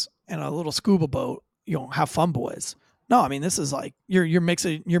tanks and a little scuba boat. Have fun, boys. No, this is like you're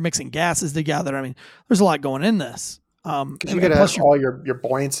mixing gases together. There's a lot going in this. Because you got to have all your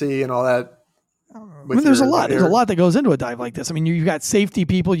buoyancy and all that. There's a lot. There's a lot that goes into a dive like this. You got safety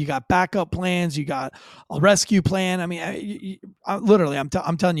people, you got backup plans, you got a rescue plan.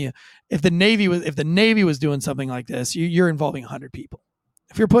 I'm telling you, if the Navy was doing something like this, you're involving 100 people.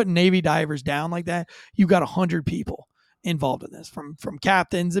 If you're putting Navy divers down like that, you've got 100 people. involved in this, from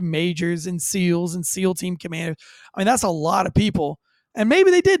captains and majors and SEALs and SEAL team commanders. I mean, that's a lot of people. And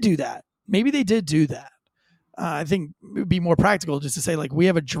maybe they did do that. I think it would be more practical just to say, like, we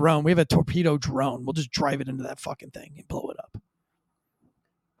have a drone. We have a torpedo drone. We'll just drive it into that fucking thing and blow it up.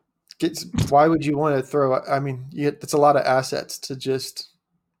 Why would you want to throw? I mean, it's a lot of assets to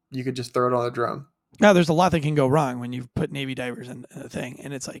you could just throw it on a drone. Now, there's a lot that can go wrong when you put Navy divers in a thing.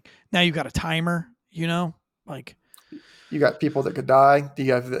 And it's like, now you've got a timer, like. You got people that could die.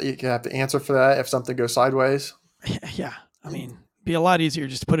 You have to answer for that if something goes sideways. Yeah. I mean, be a lot easier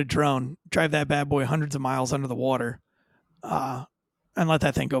just to put a drone, drive that bad boy hundreds of miles under the water, and let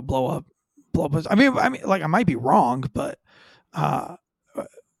that thing go blow up. I mean, like, I might be wrong, but, how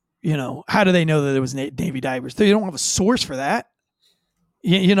do they know that it was Navy divers? They don't have a source for that.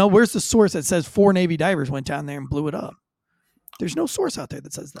 Where's the source that says 4 Navy divers went down there and blew it up? There's no source out there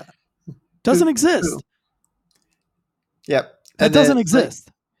that says that. Doesn't exist. Yep. That doesn't exist.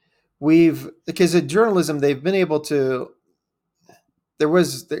 Because in journalism, they've been able to,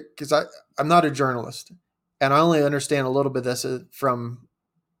 because I'm not a journalist and I only understand a little bit of this from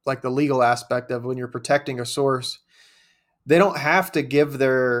like the legal aspect of when you're protecting a source, they don't have to give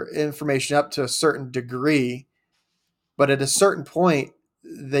their information up to a certain degree, but at a certain point,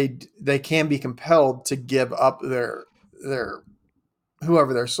 they can be compelled to give up their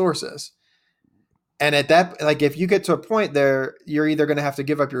whoever their source is. And at that, like, if you get to a point there, you're either going to have to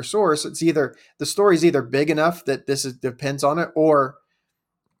give up your source. It's either the story's either big enough that depends on it, or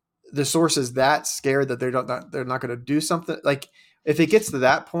the source is that scared that they're not going to do something. Like, if it gets to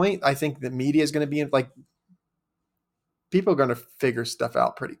that point, I think the media is going to be like, people are going to figure stuff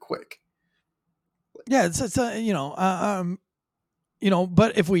out pretty quick. Yeah,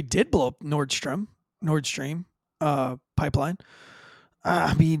 but if we did blow up Nord Stream pipeline,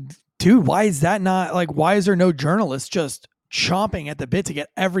 I mean, dude, why is that not, like, why is there no journalists just chomping at the bit to get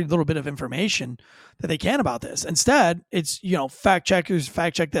every little bit of information that they can about this? Instead, it's, fact checkers,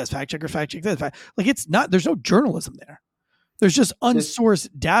 fact check this, fact checkers, fact check this. Like, it's not, there's no journalism there. There's just unsourced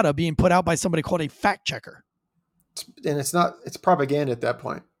data being put out by somebody called a fact checker. And it's propaganda at that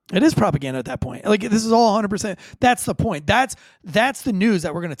point. It is propaganda at that point. Like, this is all 100%. That's the point. That's the news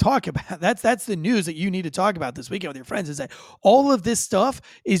that we're going to talk about. That's the news that you need to talk about this weekend with your friends, is that all of this stuff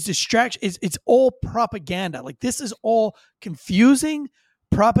is distraction. It's all propaganda. Like, this is all confusing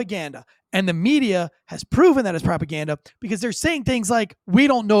propaganda. And the media has proven that it's propaganda because they're saying things like, we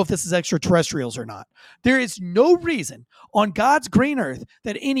don't know if this is extraterrestrials or not. There is no reason on God's green earth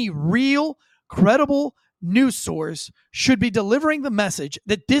that any real, credible news source should be delivering the message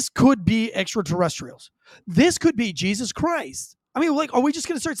that this could be extraterrestrials. This could be Jesus Christ. I mean, like, are we just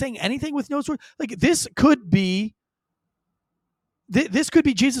going to start saying anything with no source? Like, this could be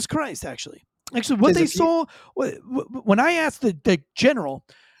Jesus Christ, actually. What they saw, when I asked the general,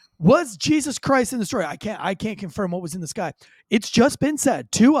 was Jesus Christ in the story? I can't confirm what was in the sky. It's just been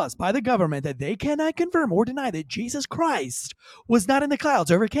said to us by the government that they cannot confirm or deny that Jesus Christ was not in the clouds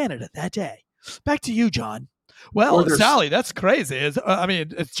over Canada that day. Back to you, John. Well, Sally, that's crazy.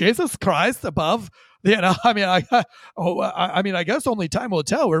 It's Jesus Christ above. I guess only time will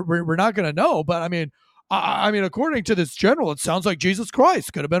tell. We're not going to know, but according to this general, it sounds like Jesus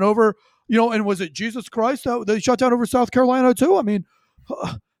Christ could have been over. And was it Jesus Christ that they shot down over South Carolina too? I mean,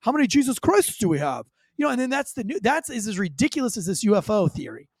 how many Jesus Christs do we have? And then that's as ridiculous as this UFO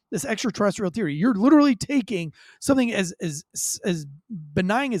theory. This extraterrestrial theory. You're literally taking something as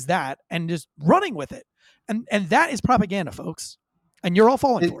benign as that and just running with it. And that is propaganda, folks. And you're all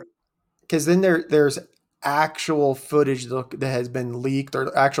falling for it. Because then there's actual footage that has been leaked,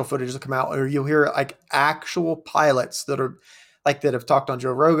 or actual footage that come out, or you'll hear like actual pilots that have talked on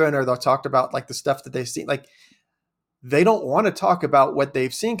Joe Rogan, or they'll talked about like the stuff that they've seen. Like, they don't want to talk about what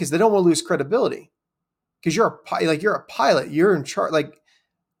they've seen because they don't want to lose credibility. Because you're a pilot, you're in charge. Like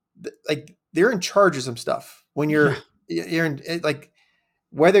they're in charge of some stuff when you're in, like,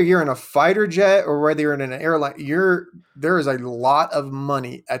 whether you're in a fighter jet or whether you're in an airline, there is a lot of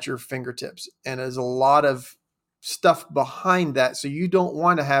money at your fingertips, and there's a lot of stuff behind that. So you don't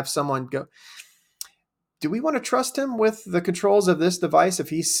want to have someone go, do we want to trust him with the controls of this device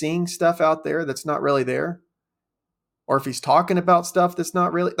if he's seeing stuff out there that's not really there? Or if he's talking about stuff that's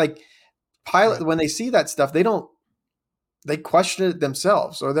not really, like, pilot, when they see that stuff, they question it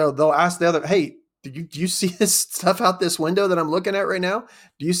themselves, or they'll ask the other, hey, do you see this stuff out this window that I'm looking at right now?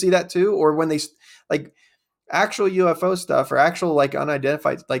 Do you see that too? Or when they, like, actual UFO stuff or actual, like,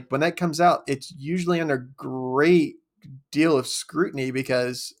 unidentified, like, when that comes out, it's usually under great deal of scrutiny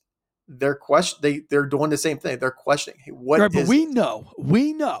because they're doing the same thing. They're questioning, hey, what is, but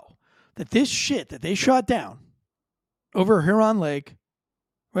we know that this shit that they shot down over Huron Lake,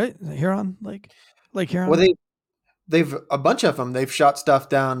 right? Is it Huron Lake, Lake Huron. Well, they've a bunch of them. They've shot stuff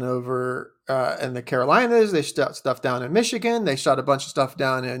down over in the Carolinas. They shot stuff down in Michigan. They shot a bunch of stuff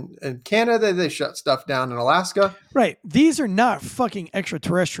down in Canada. They shot stuff down in Alaska. Right. These are not fucking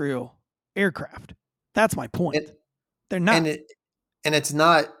extraterrestrial aircraft. That's my point. They're not. And it's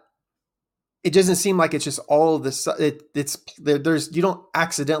not. It doesn't seem like it's just all of this. There's you don't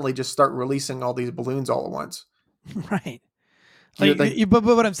accidentally just start releasing all these balloons all at once. Right. But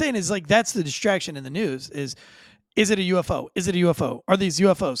what I'm saying is like that's the distraction in the news is it a UFO? Is it a UFO? Are these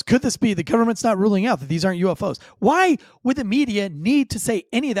UFOs? Could this be the government's not ruling out that these aren't UFOs? Why would the media need to say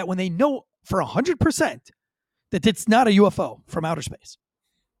any of that when they know for 100% that it's not a UFO from outer space?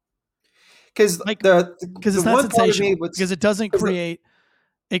 Because it's not sensational. Because it doesn't create.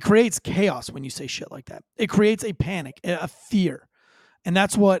 It creates chaos when you say shit like that. It creates a panic, a fear. And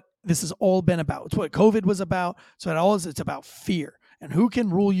that's what this has all been about. It's what COVID was about. So it's about fear and who can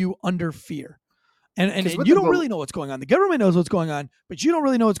rule you under fear. And you don't really know what's going on. The government knows what's going on, but you don't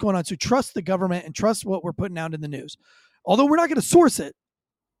really know what's going on. So trust the government and trust what we're putting out in the news. Although we're not going to source it,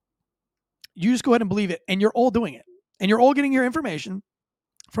 you just go ahead and believe it. And you're all doing it. And you're all getting your information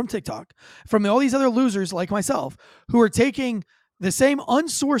from TikTok, from all these other losers like myself who are taking the same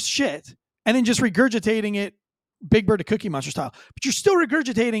unsourced shit and then just regurgitating it Big Bird to Cookie Monster style. But you're still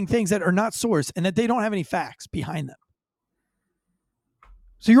regurgitating things that are not sourced and that they don't have any facts behind them.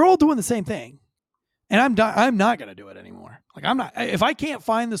 So you're all doing the same thing. And I'm not going to do it anymore. Like if I can't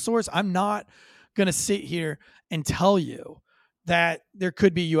find the source, I'm not going to sit here and tell you that there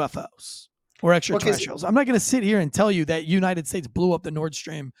could be UFOs or extraterrestrials. I'm not going to sit here and tell you that United States blew up the Nord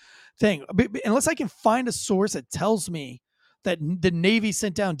Stream thing. Unless I can find a source that tells me that the Navy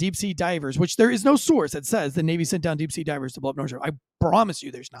sent down deep sea divers, which there is no source that says the Navy sent down deep sea divers to blow up Nord Stream. I promise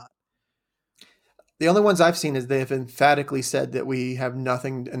you there's not. The only ones I've seen is they have emphatically said that we have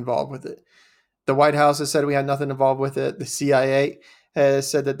nothing involved with it. The White House has said we had nothing involved with it. The CIA has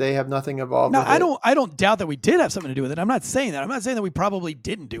said that they have nothing involved with it. I don't doubt that we did have something to do with it. I'm not saying that. I'm not saying that we probably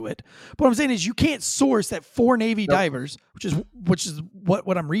didn't do it. But what I'm saying is you can't source that 4 Navy divers, which is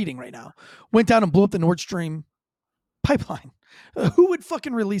what I'm reading right now, went down and blew up the Nord Stream pipeline. Who would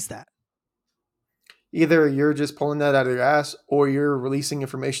fucking release that? Either you're just pulling that out of your ass or you're releasing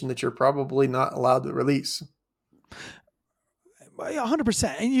information that you're probably not allowed to release.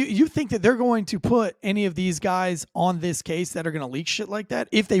 100%. And you think that they're going to put any of these guys on this case that are going to leak shit like that?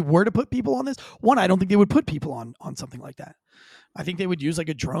 If they were to put people on this, one, I don't think they would put people on something like that. I think they would use like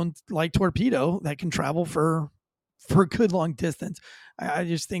a drone like torpedo that can travel for a good long distance. I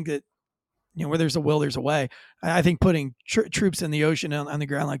just think that, where there's a will, there's a way. I think putting troops in the ocean on the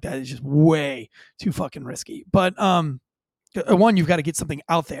ground like that is just way too fucking risky. But one, you've got to get something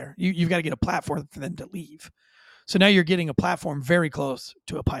out there. You've got to get a platform for them to leave. So now you're getting a platform very close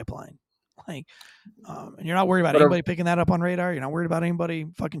to a pipeline. And you're not worried about anybody picking that up on radar. You're not worried about anybody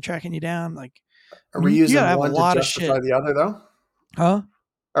fucking tracking you down. Are we using one to justify the other though? Huh?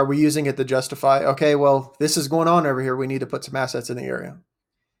 Are we using it to justify, okay, well, this is going on over here. We need to put some assets in the area.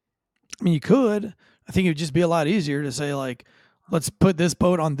 I mean, you could. I think it would just be a lot easier to say, let's put this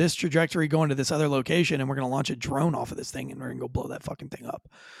boat on this trajectory going to this other location, and we're going to launch a drone off of this thing, and we're going to go blow that fucking thing up.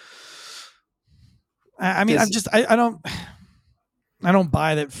 I mean, I don't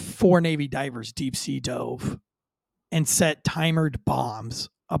buy that 4 Navy divers deep sea dove and set timered bombs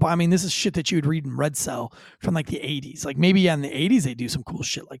up. I mean, this is shit that you would read in Red Cell from the 80s. Maybe in the 80s they do some cool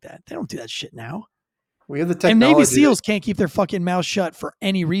shit like that. They don't do that shit now. We have the technology. And Navy SEALs can't keep their fucking mouth shut for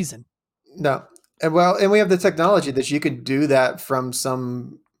any reason. No. And we have the technology that you could do that from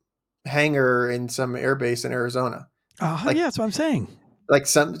some hangar in some airbase in Arizona. Yeah, that's what I'm saying.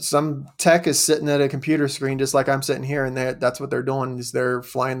 Some tech is sitting at a computer screen, just like I'm sitting here, and that's what they're doing is they're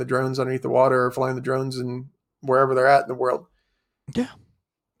flying the drones underneath the water or flying the drones in wherever they're at in the world. Yeah.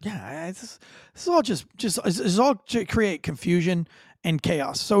 Yeah. This is all just it's all to create confusion and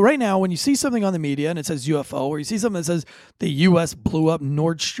chaos. So right now, when you see something on the media and it says UFO, or you see something that says the U.S. blew up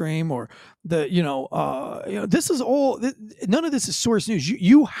Nord Stream, or this is all, none of this is source news.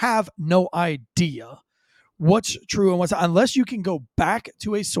 You have no idea what's true and what's not, unless you can go back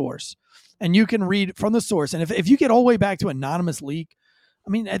to a source and you can read from the source. And if you get all the way back to anonymous leak, I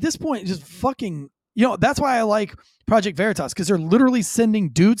mean, at this point, just fucking, that's why I like Project Veritas, because they're literally sending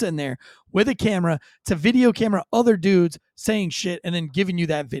dudes in there with a camera to video camera other dudes saying shit and then giving you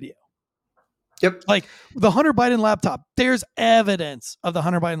that video. Yep. Like the Hunter Biden laptop, there's evidence of the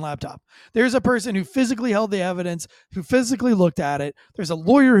Hunter Biden laptop. There's a person who physically held the evidence, who physically looked at it. There's a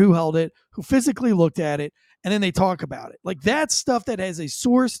lawyer who held it, who physically looked at it, and then they talk about it. That's stuff that has a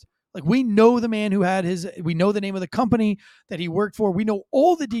sourced Like, we know the man who had we know the name of the company that he worked for. We know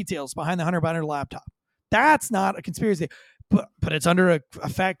all the details behind the Hunter Biden laptop. That's not a conspiracy. But it's under a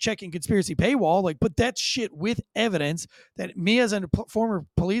fact-checking conspiracy paywall. Like, but that's shit with evidence that me as a former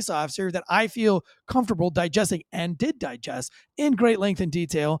police officer that I feel comfortable digesting and did digest in great length and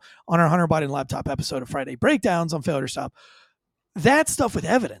detail on our Hunter Biden laptop episode of Friday Breakdowns on Failure to Stop. That stuff with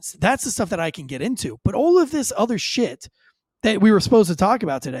evidence, that's the stuff that I can get into. But all of this other shit that we were supposed to talk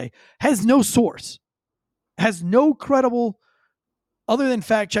about today has no source, has no credible, other than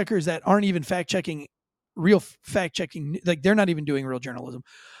fact checkers that aren't even fact-checking real fact checking, like they're not even doing real journalism.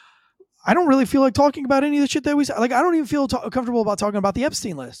 I don't really feel like talking about any of the shit that we like. I don't even feel comfortable about talking about the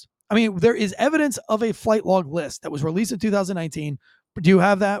Epstein list. I mean, there is evidence of a flight log list that was released in 2019. Do you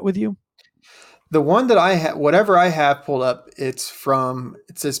have that with you? The one that I have, whatever I have pulled up, it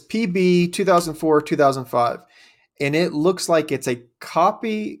says PB 2004-2005, and it looks like it's a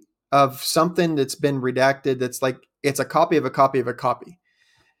copy of something that's been redacted. That's like, it's a copy of a copy of a copy.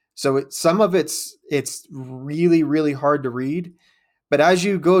 So some of it's really, really hard to read, but as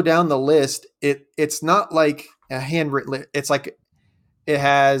you go down the list, it's not like a handwritten list. It's like it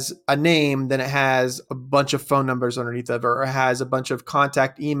has a name, then it has a bunch of phone numbers underneath of it, or it has a bunch of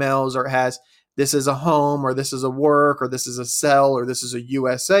contact emails, or it has this is a home, or this is a work, or this is a cell, or this is a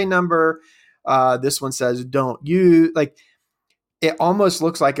USA number. This one says don't use. Like, it almost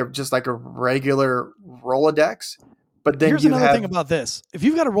looks like just like a regular Rolodex. But then here's another thing about this. If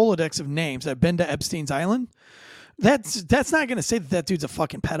you've got a Rolodex of names that have been to Epstein's Island, that's not going to say that dude's a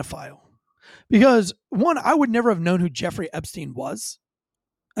fucking pedophile. Because one, I would never have known who Jeffrey Epstein was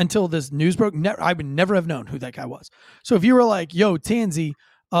until this news broke. I would never have known who that guy was. So if you were like, yo, Tansy,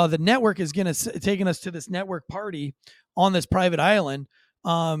 the network is taking us to this network party on this private island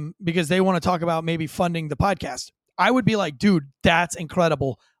because they want to talk about maybe funding the podcast, I would be like, dude, that's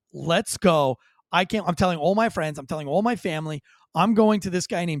incredible. Let's go. I'm telling all my friends, I'm telling all my family, I'm going to this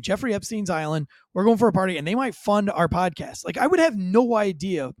guy named Jeffrey Epstein's Island. We're going for a party and they might fund our podcast. Like, I would have no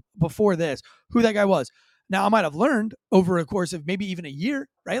idea before this who that guy was. Now, I might have learned over a course of maybe even a year,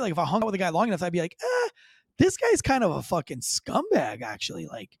 right? Like, if I hung out with a guy long enough, I'd be like, this guy's kind of a fucking scumbag, actually.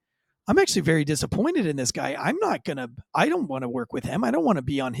 Like, I'm actually very disappointed in this guy. I don't want to work with him. I don't want to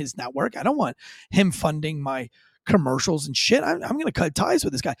be on his network. I don't want him funding my commercials and shit. I'm going to cut ties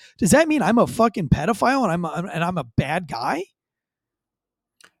with this guy. Does that mean I'm a fucking pedophile and I'm a bad guy?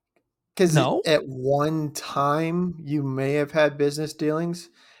 Because at one time you may have had business dealings,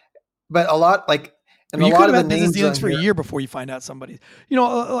 but a lot like, and you a lot of the business names dealings for here, a year before you find out somebody,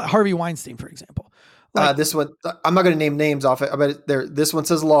 Harvey Weinstein, for example. This one, I'm not going to name names off it, but this one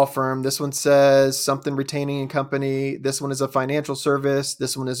says law firm. This one says something retaining company. This one is a financial service.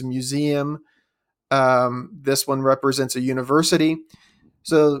 This one is a museum. This one represents a university.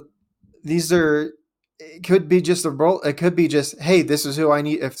 So it could be just it could be just, hey, this is who I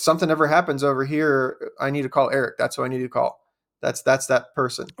need. If something ever happens over here, I need to call Eric. That's who I need to call. That's that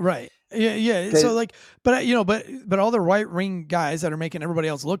person. Right. Yeah. Yeah. So like, but all the right wing guys that are making everybody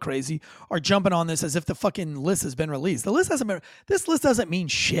else look crazy are jumping on this as if the fucking list has been released. This list doesn't mean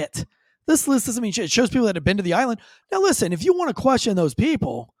shit. This list doesn't mean shit. It shows people that have been to the island. Now, listen, if you want to question those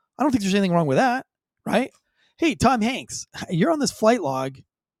people, I don't think there's anything wrong with that. Right? Hey, Tom Hanks, you're on this flight log,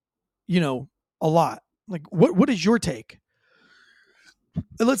 a lot. Like, what is your take?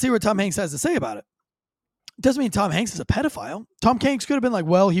 And let's see what Tom Hanks has to say about it. It doesn't mean Tom Hanks is a pedophile. Tom Hanks could have been like,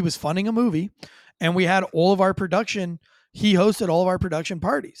 well, he was funding a movie and we had all of our production. He hosted all of our production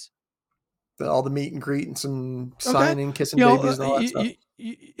parties. All the meet and greet and some signing, kissing babies and all that stuff.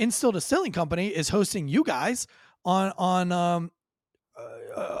 Instill Distilling Company is hosting you guys on the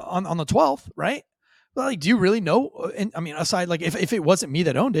 12th, right? But like, do you really know? And I mean, aside, like if it wasn't me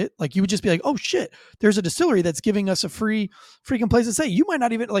that owned it, like you would just be like, oh shit, there's a distillery that's giving us a free freaking place to stay. You might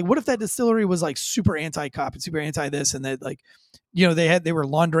not even like, what if that distillery was like super anti-cop and super anti this and that, like, they were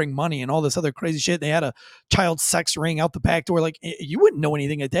laundering money and all this other crazy shit. They had a child sex ring out the back door. Like, you wouldn't know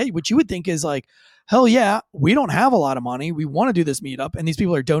anything at that. What you would think is like, hell yeah, we don't have a lot of money. We want to do this meetup and these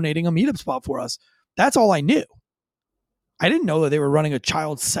people are donating a meetup spot for us. That's all I knew. I didn't know that they were running a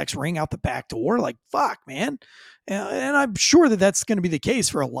child sex ring out the back door. Like, fuck, man. And I'm sure that that's going to be the case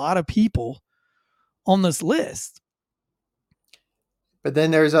for a lot of people on this list. But then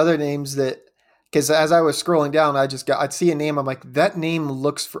there's other names that, because as I was scrolling down, I'd see a name. I'm like, that name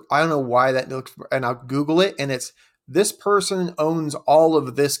I don't know why that looks, and I'll Google it. And it's, this person owns all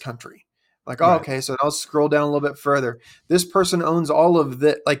of this country. Like, oh, right. Okay. So I'll scroll down a little bit further. This person owns all of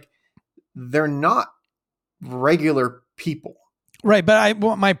that. Like, they're not regular people. Right. But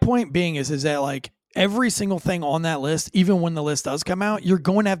my point being is that like, every single thing on that list, even when the list does come out, you're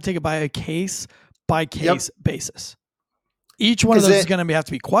going to have to take it by a case basis. Each one of those is going to have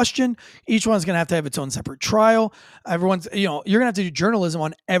to be questioned. Each one's going to have its own separate trial. Everyone's, you're going to have to do journalism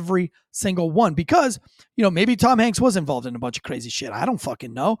on every single one because, maybe Tom Hanks was involved in a bunch of crazy shit. I don't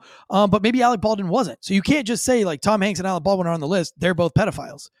fucking know. But maybe Alec Baldwin wasn't. So you can't just say like Tom Hanks and Alec Baldwin are on the list. They're both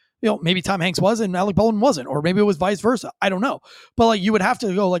pedophiles. Maybe Tom Hanks was and Alec Baldwin wasn't, or maybe it was vice versa. I don't know. But like, you would have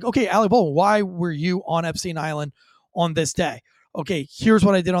to go like, okay, Alec Baldwin, why were you on Epstein Island on this day? Okay, here's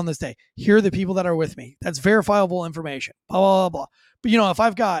what I did on this day. Here are the people that are with me. That's verifiable information. Blah, blah, blah, blah. But, if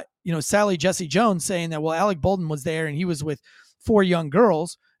I've got, Sally Jesse Jones saying that, well, Alec Baldwin was there and he was with 4 young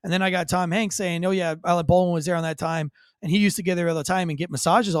girls. And then I got Tom Hanks saying, oh, yeah, Alec Baldwin was there on that time. And he used to get there all the time and get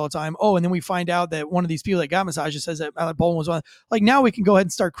massages all the time. Oh, and then we find out that one of these people that got massages says that Alec Baldwin was one. Like now we can go ahead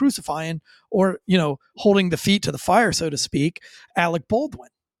and start crucifying or, holding the feet to the fire, so to speak, Alec Baldwin.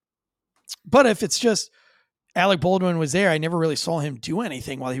 But if it's just Alec Baldwin was there, I never really saw him do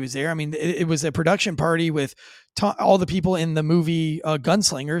anything while he was there. I mean, it was a production party with all the people in the movie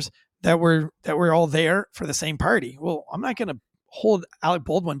Gunslingers that were all there for the same party. Well, I'm not going to hold Alec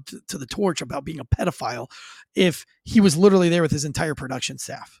Baldwin to the torch about being a pedophile if he was literally there with his entire production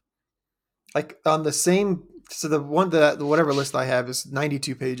staff. Like on the same, so the whatever list I have is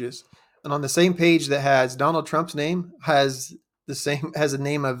 92 pages. And on the same page that has Donald Trump's name has a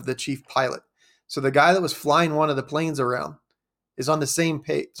name of the chief pilot. So the guy that was flying one of the planes around is on the same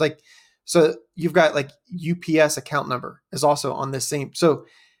page. It's like, so you've got like UPS account number is also on the same. So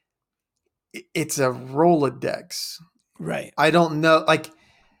it's a Rolodex. Right. I don't know, like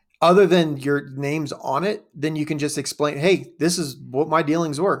other than your name's on it, then you can just explain, hey, this is what my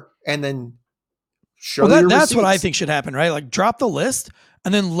dealings were. And then show your that's receipts. what I think should happen, right? Like drop the list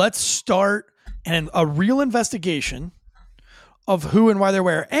and then let's start a real investigation of who and why they're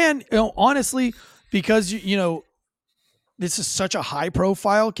where. And, honestly, because, this is such a high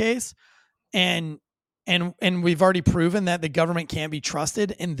profile case and we've already proven that the government can't be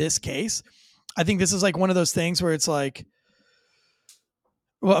trusted in this case. I think this is like one of those things where it's like,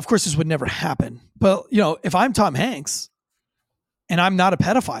 well, of course this would never happen, but if I'm Tom Hanks and I'm not a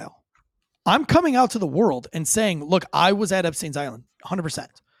pedophile, I'm coming out to the world and saying, look, I was at Epstein's Island 100%.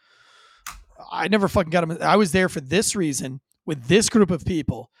 I never fucking got him. I was there for this reason with this group of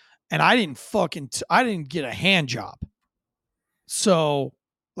people, and I didn't get a hand job. So,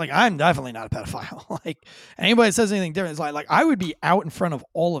 like, I'm definitely not a pedophile. Like, anybody that says anything different is like I would be out in front of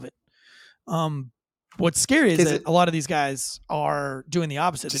all of it. What's scary is that a lot of these guys are doing the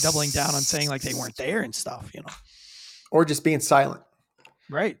opposite. They're doubling down on saying like they weren't there and stuff, or just being silent.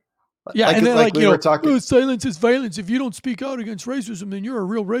 Right. Yeah, and then we were talking, silence is violence. If you don't speak out against racism, then you're a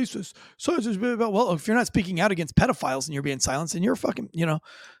real racist. So it's just about, well, if you're not speaking out against pedophiles and you're being silenced, then you're fucking, can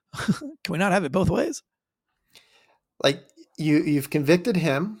we not have it both ways? Like you've convicted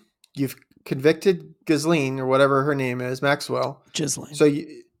him, you've convicted Ghislaine or whatever her name is, Maxwell. Ghislaine. So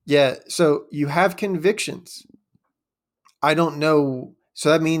you have convictions. I don't know.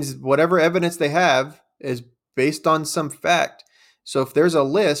 So that means whatever evidence they have is based on some fact. So if there's a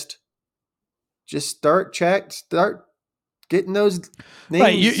list, just start getting those names.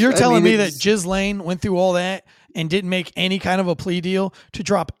 Right, you're telling me that Ghislaine went through all that and didn't make any kind of a plea deal to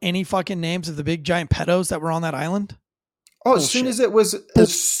drop any fucking names of the big giant pedos that were on that island? Oh, Bullshit.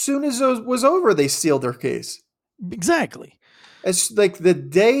 as soon as it was over, they sealed their case. Exactly. It's like the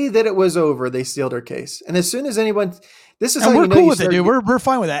day that it was over, they sealed her case. And as soon as anyone, this is and how we're you know cool you with it, dude. We're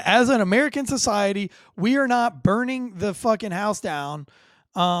fine with that. As an American society, we are not burning the fucking house down.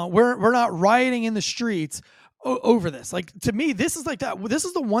 We're not rioting in the streets over this. Like, to me, this is like that. This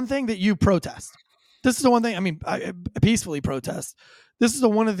is the one thing that you protest. This is the one thing. I mean, I peacefully protest. This is the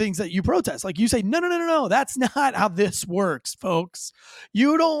one of the things that you protest. Like, you say, no. That's not how this works, folks.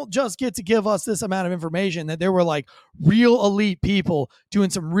 You don't just get to give us this amount of information that there were like real elite people doing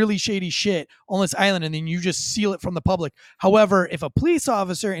some really shady shit on this island, and then you just seal it from the public. However, if a police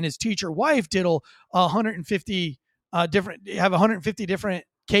officer and his teacher wife diddle 150 different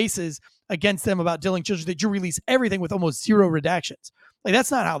cases against them about diddling children, that you release everything with almost zero redactions. Like, that's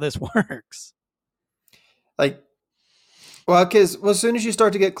not how this works. Like, well, because as soon as you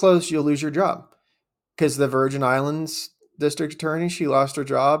start to get close, you'll lose your job. Because the Virgin Islands district attorney, she lost her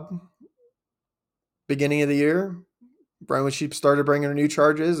job beginning of the year. When she started bringing her new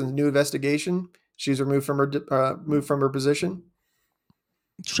charges and new investigation, she was removed from her position.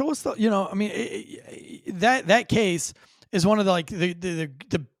 Show us that case is one of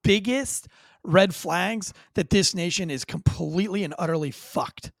the biggest red flags that this nation is completely and utterly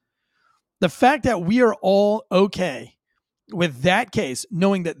fucked. The fact that we are all okay with that case,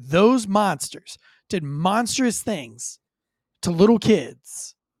 knowing that those monsters did monstrous things to little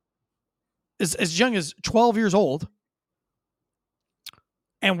kids as young as 12 years old,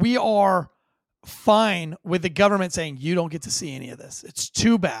 and we are fine with the government saying you don't get to see any of this. It's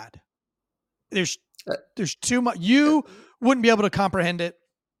too bad. There's too much. You wouldn't be able to comprehend it,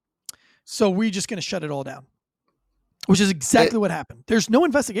 so we're just going to shut it all down, which is exactly what happened. There's no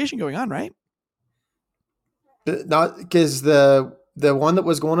investigation going on, right? Not because the one that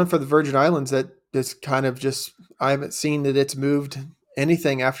was going on for the Virgin Islands, that is kind of just, I haven't seen that it's moved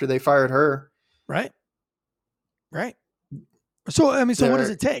anything after they fired her. Right. So, I mean, what does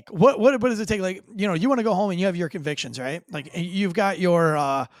it take? What does it take? Like, you want to go home and you have your convictions, right? Like, you've got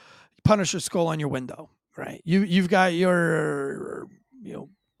your Punisher skull on your window, right? You've got your,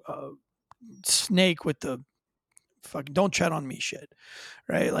 snake with the fucking "don't tread on me" shit,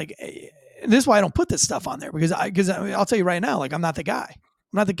 right? Like, this is why I don't put this stuff on there, because I'll tell you right now, like, I'm not the guy.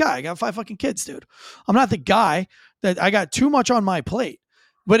 I got 5 fucking kids, dude. I'm not the guy that I got too much on my plate.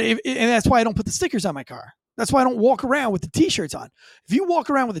 But and that's why I don't put the stickers on my car. That's why I don't walk around with the t-shirts on. If you walk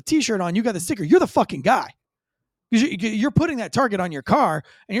around with a t-shirt on, you got the sticker, you're the fucking guy. You're putting that target on your car,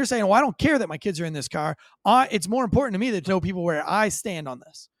 and you're saying, well, I don't care that my kids are in this car. It's more important to me to know people where I stand on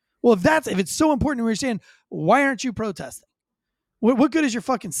this. Well, if it's so important to understand, why aren't you protesting? What good is your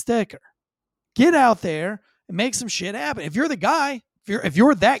fucking sticker? Get out there and make some shit happen. If you're the guy, if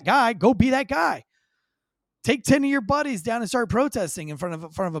you're that guy, go be that guy. Take 10 of your buddies down and start protesting in front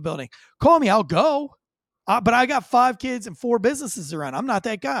of a building. Call me, I'll go. But I got 5 kids and 4 businesses around. I'm not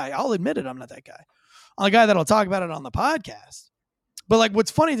that guy. I'll admit it. I'm not that guy. I'm the guy that'll talk about it on the podcast. But like, what's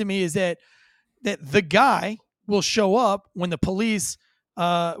funny to me is that the guy will show up when the police,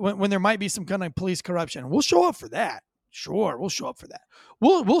 when there might be some kind of police corruption. We'll show up for that. Sure, we'll show up for that.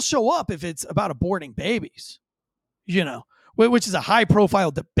 We'll show up if it's about aborting babies, which is a high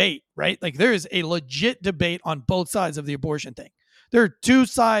profile debate, right? Like, there is a legit debate on both sides of the abortion thing. There are 2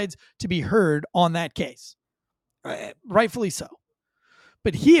 sides to be heard on that case, rightfully so.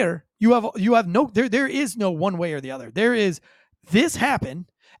 But here you have no, there is no one way or the other. There is, this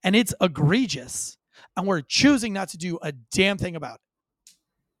happened and it's egregious, and we're choosing not to do a damn thing about it.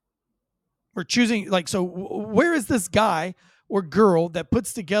 We're choosing, like, so where is this guy or girl that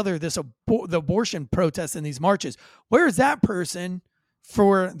puts together the abortion protests and these marches? Where is that person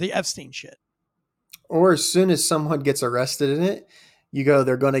for the Epstein shit? Or as soon as someone gets arrested in it, you go,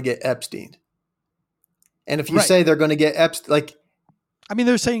 they're going to get Epstein. And if you say they're going to get Epstein, like, I mean,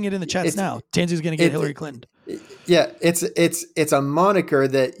 they're saying it in the chats now. Tansy's going to get Hillary Clinton. Yeah, it's a moniker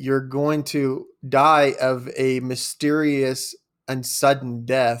that you're going to die of a mysterious and sudden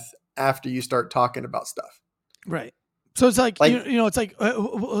death after you start talking about stuff. Right. So it's like it's like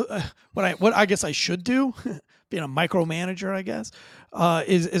what I guess I should do, being a micromanager, I guess,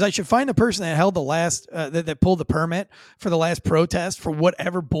 is I should find the person that held the last that pulled the permit for the last protest for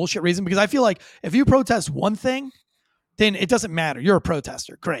whatever bullshit reason. Because I feel like if you protest one thing, then it doesn't matter. You're a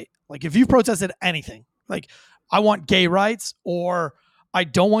protester. Great. Like, if you've protested anything, like, I want gay rights or I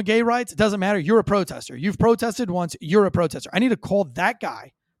don't want gay rights, it doesn't matter. You're a protester. You've protested once. You're a protester. I need to call that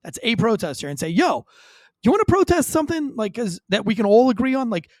guy that's a protester and say, yo, you want to protest something like that we can all agree on?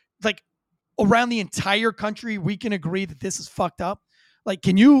 Like around the entire country, we can agree that this is fucked up. Like,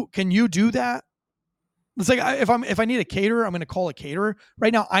 can you do that? It's like, if I need a caterer, I'm going to call a caterer.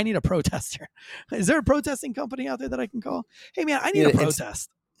 Right now, I need a protester. Is there a protesting company out there that I can call? Hey, man, I need a protest.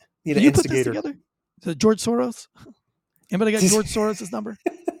 Need an an instigator. Put this together? Is it George Soros? Anybody got George Soros' number?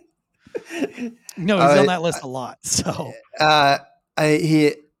 No, he's on that list a lot. So there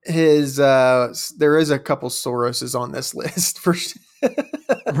is a couple Soroses on this list for sure.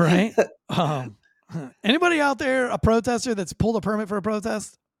 Right. Anybody out there, a protester that's pulled a permit for a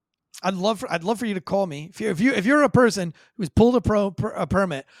protest? I'd love for you to call me. If you're a person who's pulled a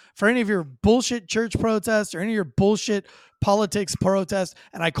permit for any of your bullshit church protests or any of your bullshit politics protests,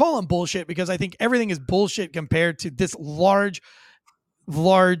 and I call them bullshit because I think everything is bullshit compared to this large,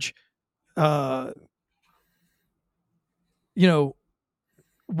 what's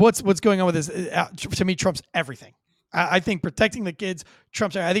going on with this. To me, trumps everything. I think protecting the kids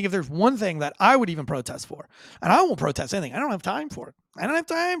trumps. I think if there's one thing that I would even protest for, and I won't protest anything, I don't have time for it. Man.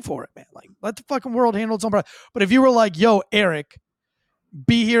 Like, let the fucking world handle its own problem. But if you were like, yo, Eric,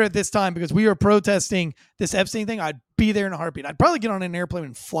 be here at this time because we are protesting this Epstein thing, I'd be there in a heartbeat. I'd probably get on an airplane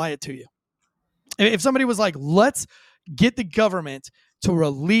and fly it to you. If somebody was like, let's get the government to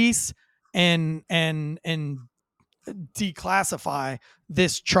release and declassify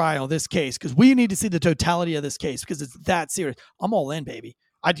this trial, this case, because we need to see the totality of this case because it's that serious. I'm all in, baby.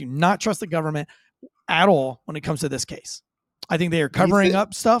 I do not trust the government at all when it comes to this case. I think they are covering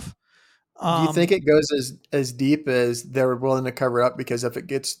up stuff. Do you think it goes as deep as they're willing to cover up? Because if it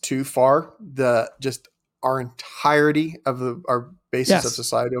gets too far, our entirety of our basis of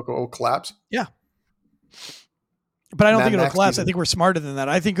society will collapse. Yeah. But I don't think it'll Max collapse. season. I think we're smarter than that.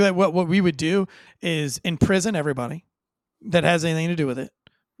 I think that what we would do is imprison everybody that has anything to do with it,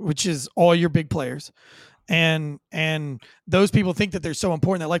 which is all your big players. And those people think that they're so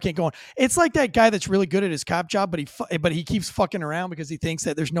important that life can't go on. It's like that guy that's really good at his cop job, but he keeps fucking around because he thinks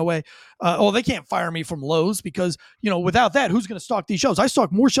that there's no way. They can't fire me from Lowe's because, without that, who's going to stock these shelves? I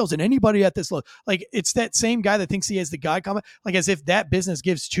stock more shelves than anybody at this Lowe's. Like, it's that same guy that thinks he has the guy comment, like as if that business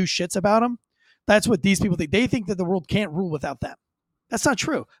gives two shits about him. That's what these people think. They think that the world can't rule without them. That's not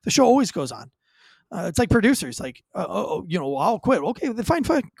true. The show always goes on. It's like producers, like, I'll quit. Okay, then fine,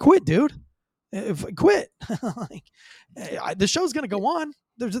 quit, dude. Quit. The show's going to go on.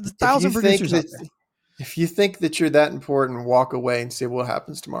 There's 1,000 producers out there. If you think that you're that important, walk away and see what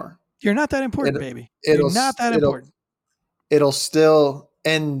happens tomorrow. You're not that important, baby. You're not that important. It'll still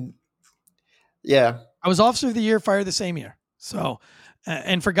end. Yeah. I was Officer of the Year, fired the same year. So,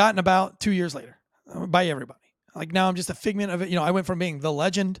 and forgotten about 2 years later by everybody. Like, now I'm just a figment of it. I went from being the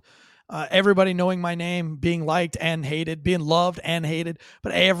legend, everybody knowing my name, being liked and hated, being loved and hated,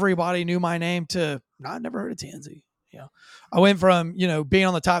 but everybody knew my name to, I never heard of TNZ. I went from, being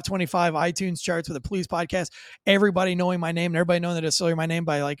on the top 25 iTunes charts with a police podcast, everybody knowing my name and everybody knowing that it's still my name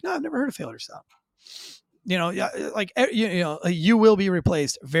by like, no, I've never heard of Failure to Stop. You will be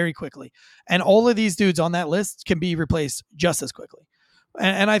replaced very quickly. And all of these dudes on that list can be replaced just as quickly.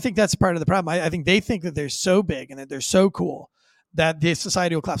 And I think that's part of the problem. I think they think that they're so big and that they're so cool that the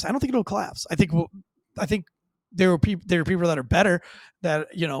society will collapse. I don't think it'll collapse. I think there are people that are better that,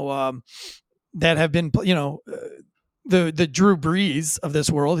 that have been, the Drew Brees of this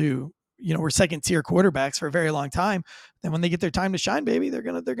world who, were second tier quarterbacks for a very long time. Then when they get their time to shine, baby, they're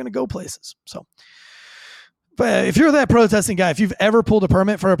going to go places. So, but if you're that protesting guy, if you've ever pulled a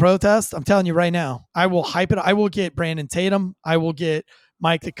permit for a protest, I'm telling you right now, I will hype it. I will get Brandon Tatum. I will get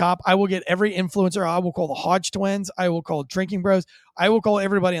Mike the Cop. I will get every influencer. I will call the Hodge twins. I will call Drinking Bros. I will call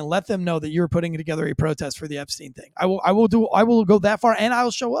everybody and let them know that you're putting together a protest for the Epstein thing. I will go that far and I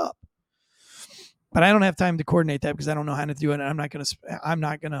will show up. But I don't have time to coordinate that because I don't know how to do it. And I'm not going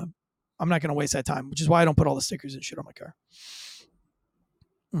to waste that time, which is why I don't put all the stickers and shit on my car.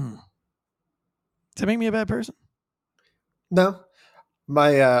 Does that make me a bad person? No.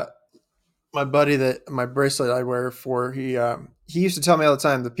 My buddy my bracelet I wear for, he used to tell me all the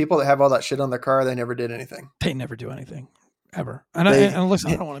time, the people that have all that shit on their car, they never did anything. They never do anything ever. And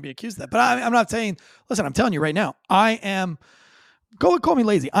listen, I don't want to be accused of that, but I'm not saying, listen, I'm telling you right now, call me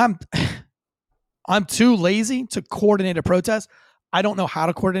lazy. I'm too lazy to coordinate a protest. I don't know how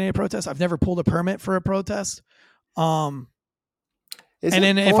to coordinate a protest. I've never pulled a permit for a protest. And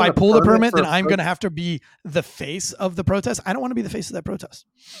then if I pull the permit, then I'm going to have to be the face of the protest. I don't want to be the face of that protest.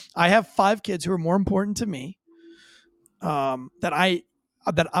 I have 5 kids who are more important to me, that I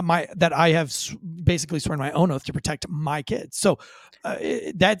have basically sworn my own oath to protect my kids. So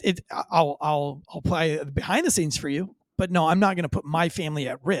I'll play behind the scenes for you, but no, I'm not going to put my family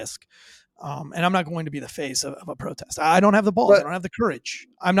at risk. And I'm not going to be the face of a protest. I don't have the balls. I don't have the courage.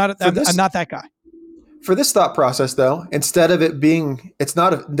 I'm not that guy. For this thought process, though, instead of it being,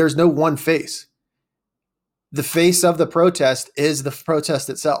 there's no one face. The face of the protest is the protest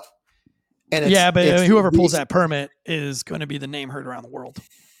itself. And whoever pulls that permit is going to be the name heard around the world.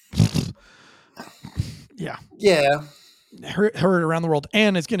 Yeah. Yeah. Heard around the world.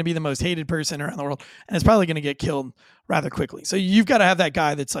 And it's going to be the most hated person around the world. And it's probably going to get killed rather quickly. So you've got to have that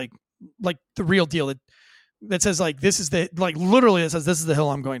guy that's like the real deal that says like, this is literally it says, this is the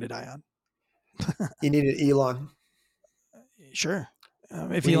hill I'm going to die on. You need an Elon. Sure.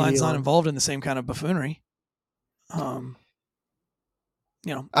 If Elon's not involved in the same kind of buffoonery, I don't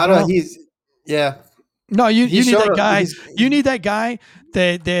know. No, you need that guy. You need that guy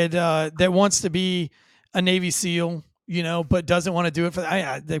that wants to be a Navy SEAL, but doesn't want to do it for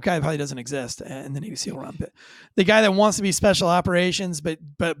the guy probably doesn't exist in the Navy SEAL realm. But the guy that wants to be special operations,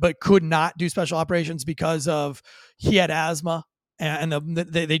 but could not do special operations because of he had asthma and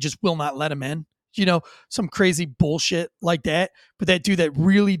they just will not let him in. Some crazy bullshit like that. But that dude that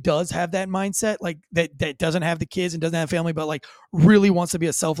really does have that mindset, like that doesn't have the kids and doesn't have family, but like really wants to be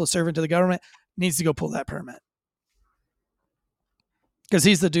a selfless servant to the government, needs to go pull that permit. Because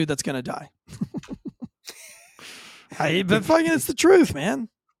he's the dude that's going to die. But fucking, it's the truth, man.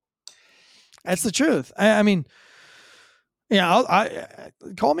 That's the truth. I mean, yeah,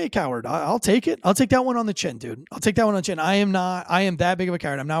 call me a coward. I'll take it. I'll take that one on the chin, dude. I'll take that one on the chin. I am that big of a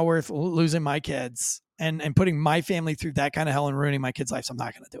coward. I'm not worth losing my kids and putting my family through that kind of hell and ruining my kids' lives. I'm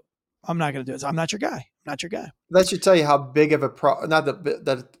not going to do it. I'm not going to do it. I'm not your guy. I'm not your guy. That should tell you how big of a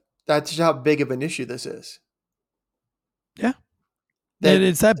that's how big of an issue this is. Yeah.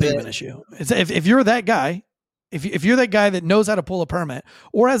 It's that big of an issue. It's if you're that guy, if you're that guy that knows how to pull a permit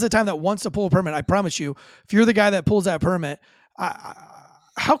or has the time that wants to pull a permit, I promise you, if you're the guy that pulls that permit,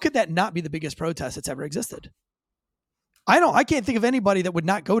 how could that not be the biggest protest that's ever existed? I can't think of anybody that would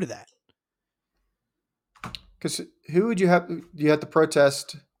not go to that. Because who would you have? You have to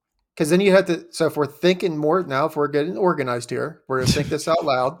protest. Because then you have to. So if we're thinking more now, if we're getting organized here, we're going to think this out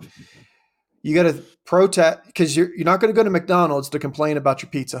loud. You got to protest because you're not going to go to McDonald's to complain about your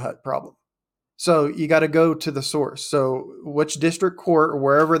Pizza Hut problem. So you got to go to the source. So which district court or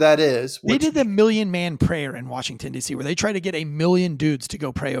wherever that is. They did the 1,000,000-man prayer in Washington, D.C., where they tried to get 1,000,000 dudes to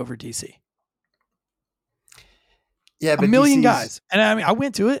go pray over D.C. Yeah, but 1,000,000 guys. And I mean, I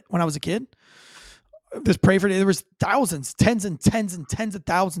went to it when I was a kid. Just pray for it. There was thousands, tens and tens of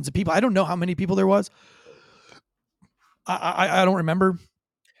thousands of people. I don't know how many people there was. I don't remember.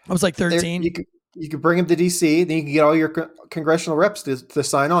 I was like 13. You could bring them to DC, then you can get all your congressional reps to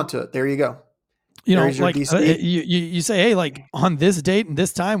sign on to it. There you go. You know, like you say, hey, like on this date and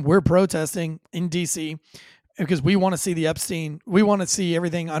this time, we're protesting in DC because we want to see the Epstein. We want to see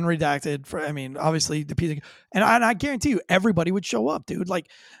everything unredacted. Obviously the piece, and I guarantee you, everybody would show up, dude. Like,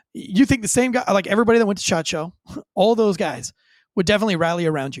 you think the same guy, like everybody that went to SHOT Show, all those guys would definitely rally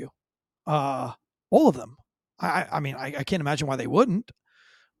around you. All of them. I can't imagine why they wouldn't.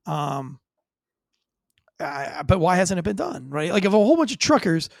 But why hasn't it been done? Right? Like if a whole bunch of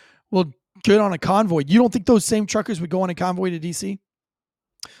truckers will get on a convoy, you don't think those same truckers would go on a convoy to DC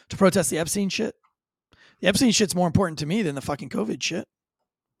to protest the Epstein shit? The Epstein shit's more important to me than the fucking COVID shit.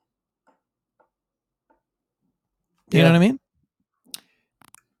 You know what I mean?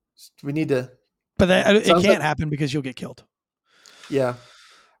 We need to, but it can't happen because you'll get killed. Yeah.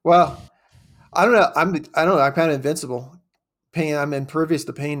 Well, I don't know. I'm kind of invincible. Pain. I'm impervious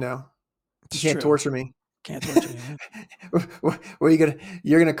to pain now. You can't torture me. Can't torture me.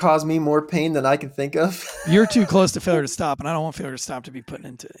 You're gonna cause me more pain than I can think of. You're too close to failure to stop, and I don't want failure to stop to be put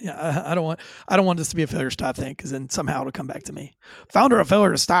into. Yeah, I don't want this to be a failure to stop thing because then somehow it'll come back to me. Founder of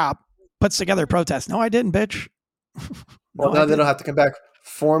Failure to Stop puts together a protest. No, I didn't, bitch. Well, now they don't have to come back.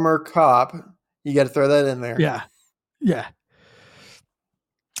 Former cop. You got to throw that in there. Yeah.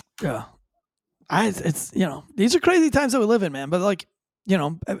 It's these are crazy times that we live in, man. But like,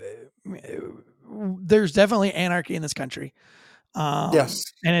 there's definitely anarchy in this country. Yes.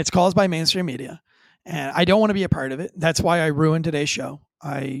 And it's caused by mainstream media. And I don't want to be a part of it. That's why I ruined today's show.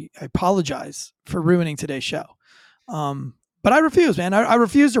 I apologize for ruining today's show. But I refuse, man. I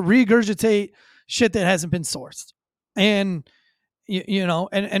refuse to regurgitate shit that hasn't been sourced. And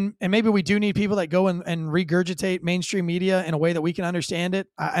and maybe we do need people that go and regurgitate mainstream media in a way that we can understand it,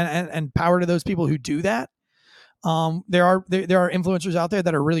 and power to those people who do that. There are influencers out there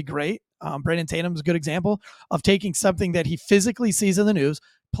that are really great. Brandon Tatum's a good example of taking something that he physically sees in the news,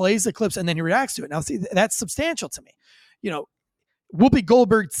 plays the clips, and then he reacts to it. Now, see, that's substantial to me. Whoopi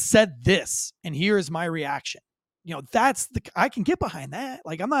Goldberg said this, and here is my reaction. I can get behind that.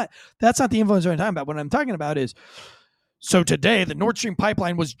 Like, that's not the influencer I'm talking about. What I'm talking about is, so today the Nord Stream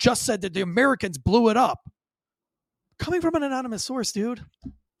pipeline was just said that the Americans blew it up. Coming from an anonymous source, dude.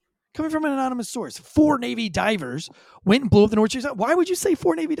 Coming from an anonymous source. 4 Navy divers went and blew up the Nord Stream. Why would you say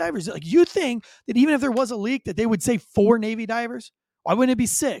 4 Navy divers? Like, you think that even if there was a leak that they would say 4 Navy divers? Why wouldn't it be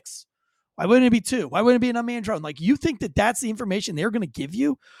 6? Why wouldn't it be 2? Why wouldn't it be an unmanned drone? Like, you think that that's the information they're going to give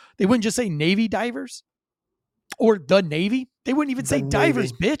you? They wouldn't just say Navy divers or the Navy. They wouldn't even say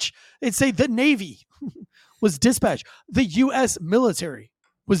divers, bitch. They'd say the Navy was dispatched. The U.S. military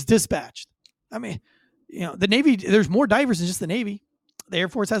was dispatched. I mean, the Navy, there's more divers than just the Navy. The Air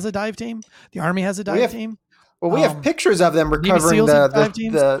Force has a dive team. The Army has a dive team. Well, we have pictures of them recovering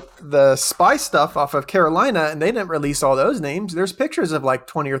the spy stuff off of Carolina, and they didn't release all those names. There's pictures of like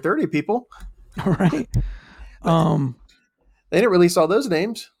 20 or 30 people. Right. They didn't release all those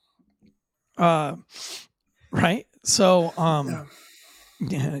names. Right. So,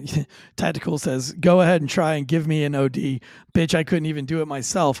 yeah, Tactical says, go ahead and try and give me an OD. Bitch, I couldn't even do it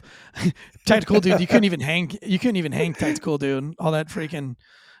myself. Tactical dude, you couldn't even hang Tactical dude. All that freaking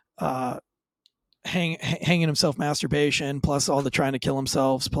hanging himself masturbation, plus all the trying to kill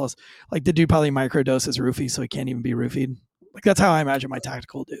themselves, plus like the dude probably microdoses roofie, so he can't even be roofied. Like, that's how I imagine my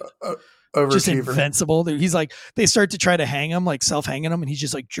Tactical dude. Just invincible. He's like, they start to try to hang him, like self-hanging him, and he's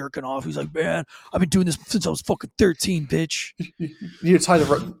just like jerking off. He's like, man, I've been doing this since I was fucking 13, bitch. You need to tie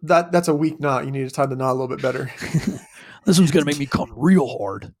that's a weak knot. You need to tie the knot a little bit better. This one's gonna make me come real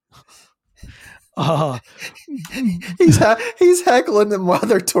hard. He's heckling them while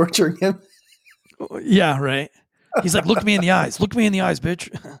they're torturing him. Yeah, right. He's like, look me in the eyes. Look me in the eyes, bitch.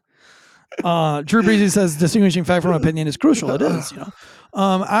 Drew Breezy says distinguishing fact from opinion is crucial. It is,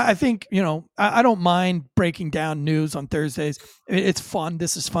 I think, I don't mind breaking down news on Thursdays. It's fun.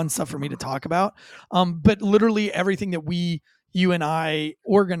 This is fun stuff for me to talk about. But literally everything that you and I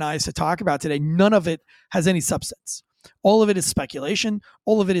organized to talk about today, none of it has any substance. All of it is speculation.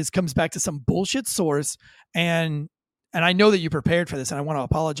 All of it comes back to some bullshit source. And I know that you prepared for this, and I want to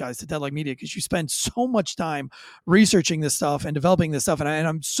apologize to Deadlock Media because you spend so much time researching this stuff and developing this stuff. And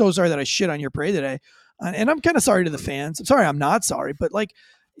I'm so sorry that I shit on your parade today. And I'm kind of sorry to the fans. I'm sorry I'm not sorry, but like,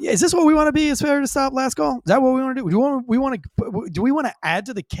 is this what we want to be? Is fair to stop last call? Is that what we want to do? Do we want to add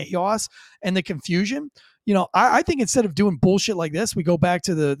to the chaos and the confusion? I think instead of doing bullshit like this, we go back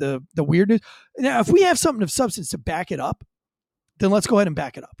to the weirdness. Now, if we have something of substance to back it up, then let's go ahead and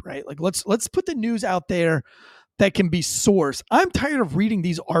back it up, right? Like let's put the news out there that can be sourced. I'm tired of reading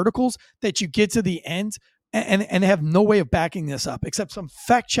these articles that you get to the end and have no way of backing this up except some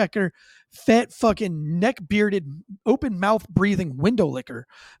fact checker, fat fucking neck bearded, open mouth breathing window licker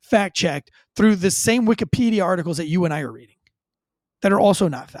fact checked through the same Wikipedia articles that you and I are reading that are also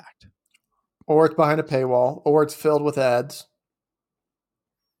not fact. Or it's behind a paywall, or it's filled with ads.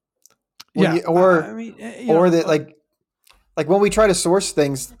 Or that like when we try to source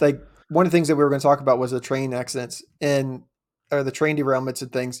things, like one of the things that we were going to talk about was the train accidents or the train derailments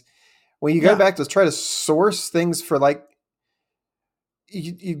and things. When you go back to try to source things for like,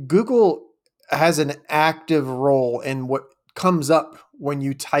 Google has an active role in what comes up when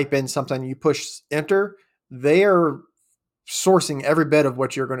you type in something, you push enter, they are sourcing every bit of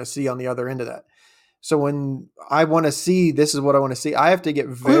what you're going to see on the other end of that. So when I want to see, this is what I want to see, I have to get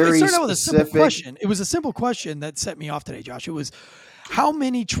very specific. With a simple question. It was a simple question that set me off today, Josh. It was, how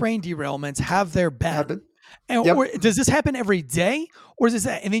many train derailments have there been? And or does this happen every day? Or is this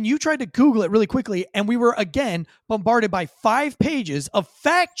that? And then you tried to Google it really quickly, and we were again bombarded by 5 pages of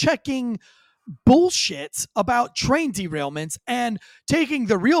fact-checking bullshits about train derailments and taking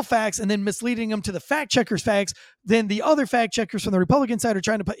the real facts and then misleading them to the fact checkers' facts. Then the other fact checkers from the Republican side are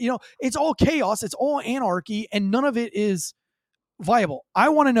trying to put, it's all chaos, it's all anarchy, and none of it is viable. I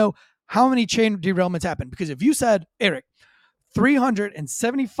want to know how many train derailments happen, because if you said, Eric,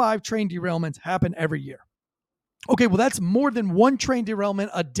 375 train derailments happen every year. Okay, well, that's more than one train derailment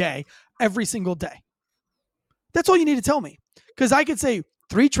a day, every single day. That's all you need to tell me. Because I could say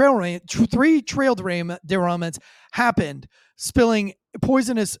 3 trail derailments happened, spilling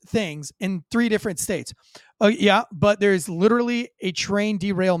poisonous things in 3 different states. Yeah, but there's literally a train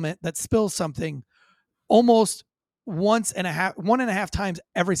derailment that spills something almost 1.5 times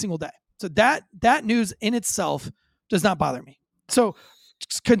every single day. So that news in itself does not bother me. So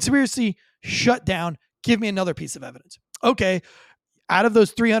conspiracy, shut down. Give me another piece of evidence. Okay, out of those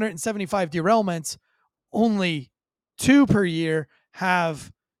 375 derailments, only 2 per year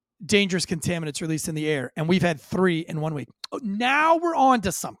have dangerous contaminants released in the air, and we've had 3 in 1 week. Now we're on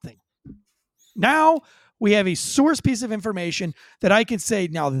to something. Now we have a source piece of information that I can say,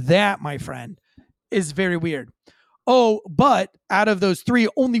 now that, my friend, is very weird. Oh, but out of those 3,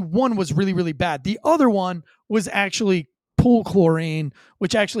 only 1 was really, really bad. The other one was actually pool chlorine,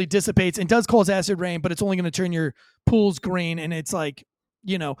 which actually dissipates and does cause acid rain, but it's only going to turn your pools green. And it's like,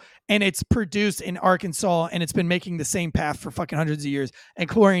 and it's produced in Arkansas, and it's been making the same path for fucking hundreds of years. And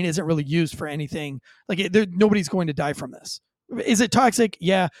chlorine isn't really used for anything. Like, nobody's going to die from this. Is it toxic?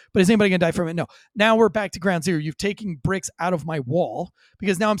 Yeah. But is anybody going to die from it? No. Now we're back to ground zero. You've taken bricks out of my wall,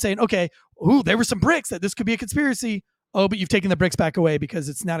 because now I'm saying, okay, there were some bricks that this could be a conspiracy. Oh, but you've taken the bricks back away because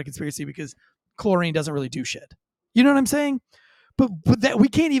it's not a conspiracy, because chlorine doesn't really do shit. You know what I'm saying? But that we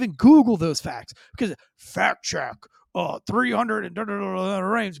can't even Google those facts, because fact check 300 and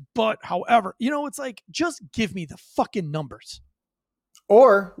range. But however, it's like, just give me the fucking numbers.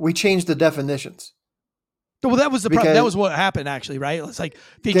 Or we change the definitions. Well, that was the problem. That was what happened, actually, right? It's like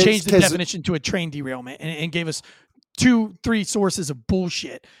they changed the definition to a train derailment and gave us 2-3 sources of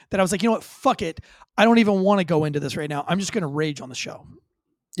bullshit that I was like, you know what? Fuck it. I don't even want to go into this right now. I'm just going to rage on the show.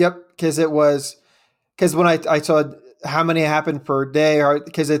 Yep. Because when I saw how many happen per day,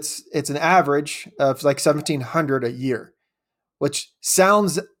 because it's an average of like 1,700 a year, which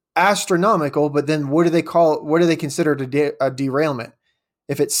sounds astronomical. But then what do they consider a derailment?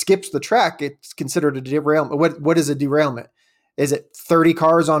 If it skips the track, it's considered a derailment. What is a derailment? Is it 30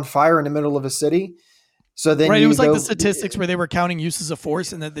 cars on fire in the middle of a city? So then it was like the statistics where they were counting uses of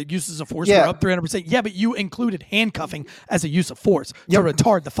force, and that the uses of force were up 300%. Yeah, but you included handcuffing as a use of force to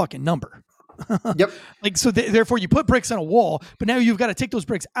retard the fucking number. Yep. Like, so therefore you put bricks on a wall, but now you've got to take those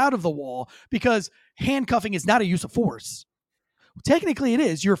bricks out of the wall because handcuffing is not a use of force. Technically it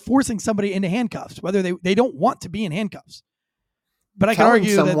is. You're forcing somebody into handcuffs, whether they don't want to be in handcuffs. But I can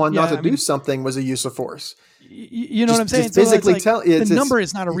argue someone that, not to do something was a use of force. You know what I'm saying? Just physically the number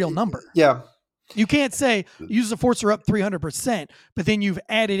is not a real number. Yeah. You can't say use of force are up 300%, but then you've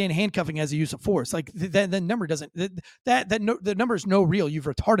added in handcuffing as a use of force. Like the number doesn't, the number is no real. You've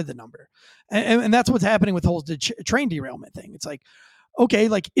retarded the number. And that's what's happening with the whole train derailment thing. It's like, okay,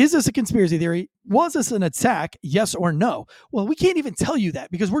 like, is this a conspiracy theory? Was this an attack? Yes or no? Well, we can't even tell you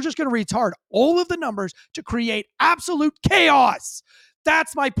that because we're just going to retard all of the numbers to create absolute chaos.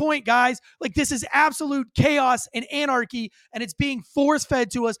 That's my point, guys. Like, this is absolute chaos and anarchy, and it's being force-fed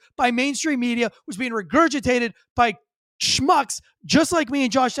to us by mainstream media, which is being regurgitated by schmucks just like me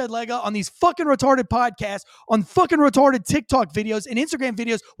and Josh Tedlega on these fucking retarded podcasts, on fucking retarded TikTok videos and Instagram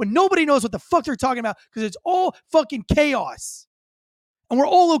videos when nobody knows what the fuck they're talking about because it's all fucking chaos. And we're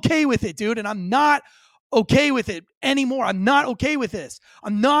all okay with it, dude. And I'm not okay with it anymore. I'm not okay with this.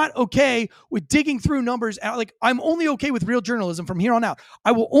 I'm not okay with digging through numbers out. Like, I'm only okay with real journalism from here on out.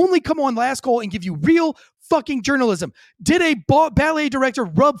 I will only come on Last Call and give you real fucking journalism. Did a ballet director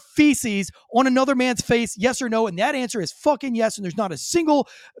rub feces on another man's face? Yes or no? And that answer is fucking yes. And there's not a single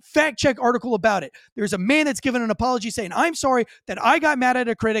fact check article about it. There's a man that's given an apology saying, I'm sorry that I got mad at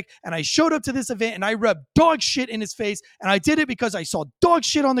a critic and I showed up to this event and I rubbed dog shit in his face. And I did it because I saw dog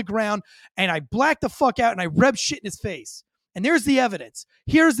shit on the ground and I blacked the fuck out and I rubbed shit in his face. And there's the evidence.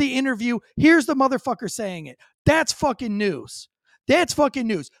 Here's the interview. Here's the motherfucker saying it. That's fucking news. That's fucking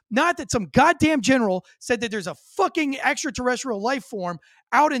news. Not that some goddamn general said that there's a fucking extraterrestrial life form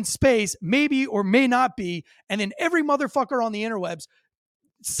out in space, maybe or may not be, and then every motherfucker on the interwebs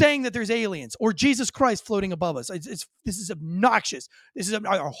saying that there's aliens or Jesus Christ floating above us. This is obnoxious. This is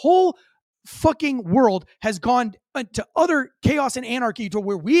our whole fucking world has gone to utter chaos and anarchy to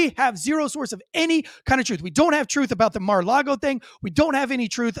where we have zero source of any kind of truth. We don't have truth about the Mar-a-Lago thing. We don't have any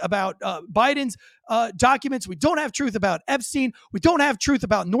truth about Biden's documents. We don't have truth about Epstein. We don't have truth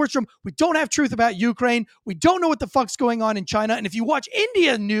about Nordstrom. We don't have truth about Ukraine. We don't know what the fuck's going on in China. And if you watch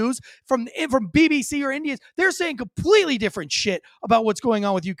India news from BBC or India, they're saying completely different shit about what's going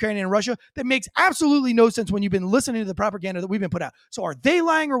on with Ukraine and Russia that makes absolutely no sense when you've been listening to the propaganda that we've been put out. So are they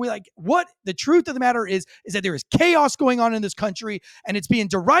lying or are we like, what? The truth of the matter is that there is chaos going on in this country and it's being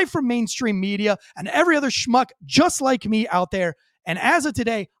derived from mainstream media and every other schmuck just like me out there. And as of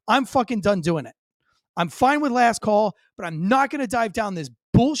today, I'm fucking done doing it. I'm fine with Last Call, but I'm not going to dive down this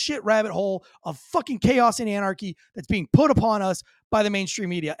bullshit rabbit hole of fucking chaos and anarchy that's being put upon us by the mainstream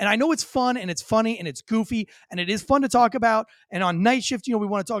media. And I know it's fun and it's funny and it's goofy and it is fun to talk about. And on Night Shift, we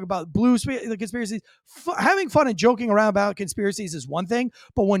want to talk about the conspiracies. Having fun and joking around about conspiracies is one thing,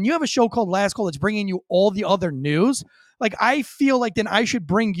 but when you have a show called Last Call that's bringing you all the other news, like, I feel like then I should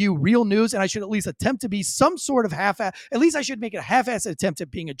bring you real news and I should at least attempt to be some sort of at least I should make a half-assed attempt at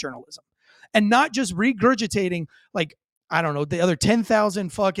being a journalism and not just regurgitating, like, I don't know, the other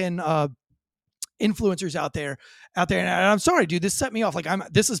 10,000 fucking influencers out there. And I'm sorry, dude, this set me off. Like,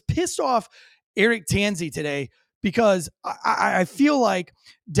 this has pissed off Eric Tanzi today because I feel like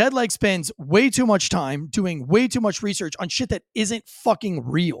Deadleg spends way too much time doing way too much research on shit that isn't fucking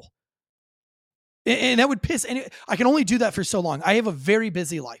real. And that would piss. And I can only do that for so long. I have a very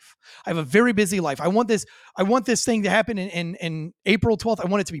busy life. I want this thing to happen in April 12th. I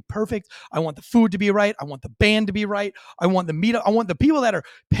want it to be perfect. I want the food to be right. I want the band to be right. I want the meetup. I want the people that are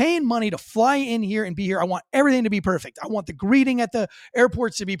paying money to fly in here and be here. I want everything to be perfect. I want the greeting at the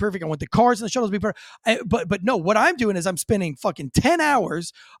airports to be perfect. I want the cars and the shuttles to be perfect. But no, what I'm doing is I'm spending fucking 10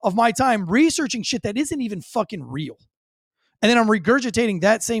 hours of my time researching shit that isn't even fucking real. And then I'm regurgitating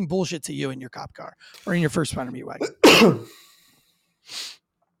that same bullshit to you in your cop car or in your first Spider meat wagon.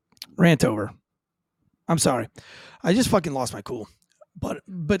 Rant over. I'm sorry. I just fucking lost my cool. But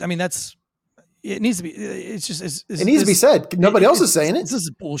I mean, it needs to be, it's just, it needs to be said. Nobody else is saying it. This is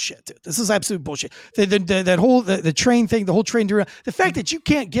bullshit, dude. This is absolute bullshit. That whole, the train thing, the whole train derailment, the fact that you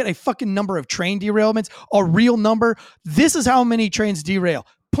can't get a fucking number of train derailments, a real number. This is how many trains derail.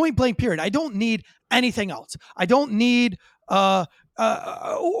 Point blank period. I don't need anything else. I don't need, or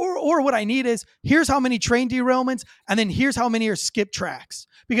what I need is, here's how many train derailments, and then here's how many are skip tracks.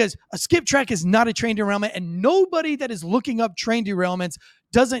 Because a skip track is not a train derailment, and nobody that is looking up train derailments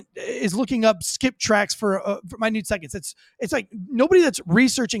is looking up skip tracks for minute seconds. It's like nobody that's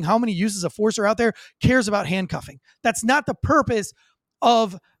researching how many uses of force are out there cares about handcuffing. That's not the purpose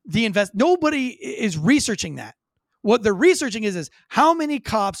of the Nobody is researching that. What they're researching is how many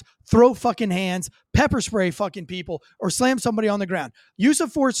cops throw fucking hands, pepper spray fucking people, or slam somebody on the ground. Use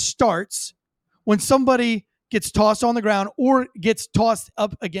of force starts when somebody gets tossed on the ground or gets tossed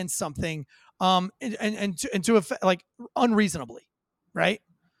up against something, and to effect, like unreasonably, right?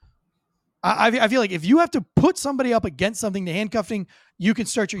 I feel like if you have to put somebody up against something to handcuffing, you can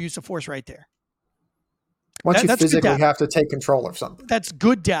start your use of force right there. Once you physically have to take control of something. That's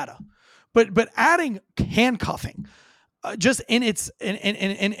good data. But adding handcuffing just in its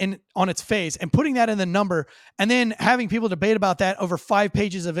on its face and putting that in the number and then having people debate about that over 5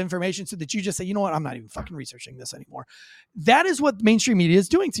 pages of information so that you just say, you know what, I'm not even fucking researching this anymore. That is what mainstream media is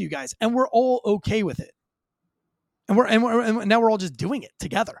doing to you guys. And we're all okay with it. And now we're all just doing it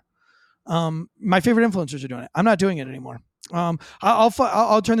together. My favorite influencers are doing it. I'm not doing it anymore.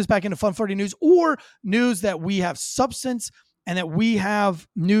 I'll turn this back into Fun 40 news or news that we have substance and that we have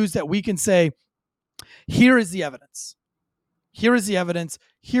news that we can say, here is the evidence. Here is the evidence.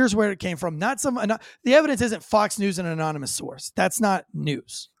 Here's where it came from. The evidence isn't Fox News and an anonymous source. That's not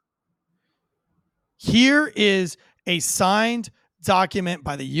news. Here is a signed document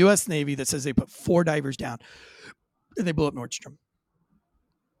by the U.S. Navy that says they put 4 divers down and they blew up Nordstrom.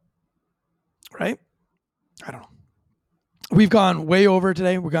 Right? I don't know. We've gone way over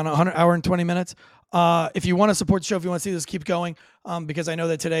today. We've gone 100 hour and 20 minutes. If you want to support the show, if you want to see this keep going, because I know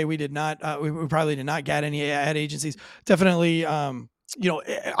that today we did not, we probably did not get any ad agencies. Definitely,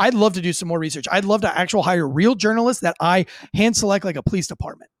 I'd love to do some more research. I'd love to actually hire real journalists that I hand select like a police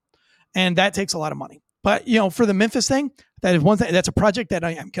department. And that takes a lot of money. But, for the Memphis thing, that is one thing. That's a project that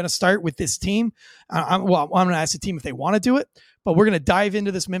I am going to start with this team. I'm going to ask the team if they want to do it, but we're going to dive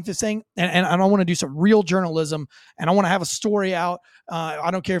into this Memphis thing. And I want to do some real journalism and I want to have a story out. I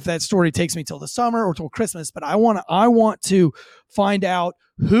don't care if that story takes me till the summer or till Christmas, but I want to find out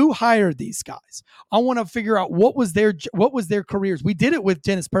who hired these guys. I want to figure out what was their careers. We did it with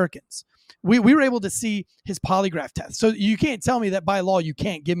Dennis Perkins. We were able to see his polygraph test. So you can't tell me that by law you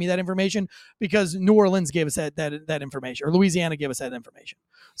can't give me that information because New Orleans gave us that information or Louisiana gave us that information.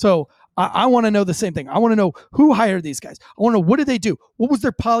 So I want to know the same thing. I want to know who hired these guys. I want to know what did they do? What was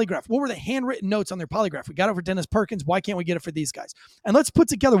their polygraph? What were the handwritten notes on their polygraph? We got it for Dennis Perkins. Why can't we get it for these guys? And let's put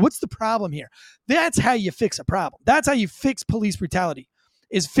together what's the problem here. That's how you fix a problem. That's how you fix police brutality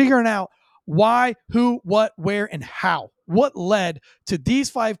is figuring out why, who, what, where, and how. What led to these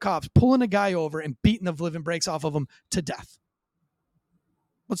 5 cops pulling a guy over and beating the living brakes off of him to death?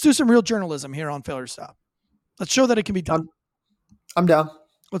 Let's do some real journalism here on Failure to Stop. Let's show that it can be done. I'm down.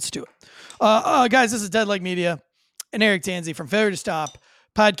 Let's do it. Guys, this is Dead Leg Media and Eric Tanzi from Failure to Stop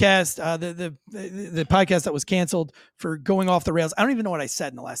podcast, the podcast that was canceled for going off the rails. I don't even know what I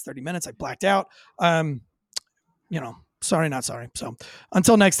said in the last 30 minutes. I blacked out. Sorry, not sorry. So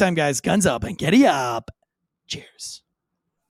until next time, guys, guns up and giddy up. Cheers.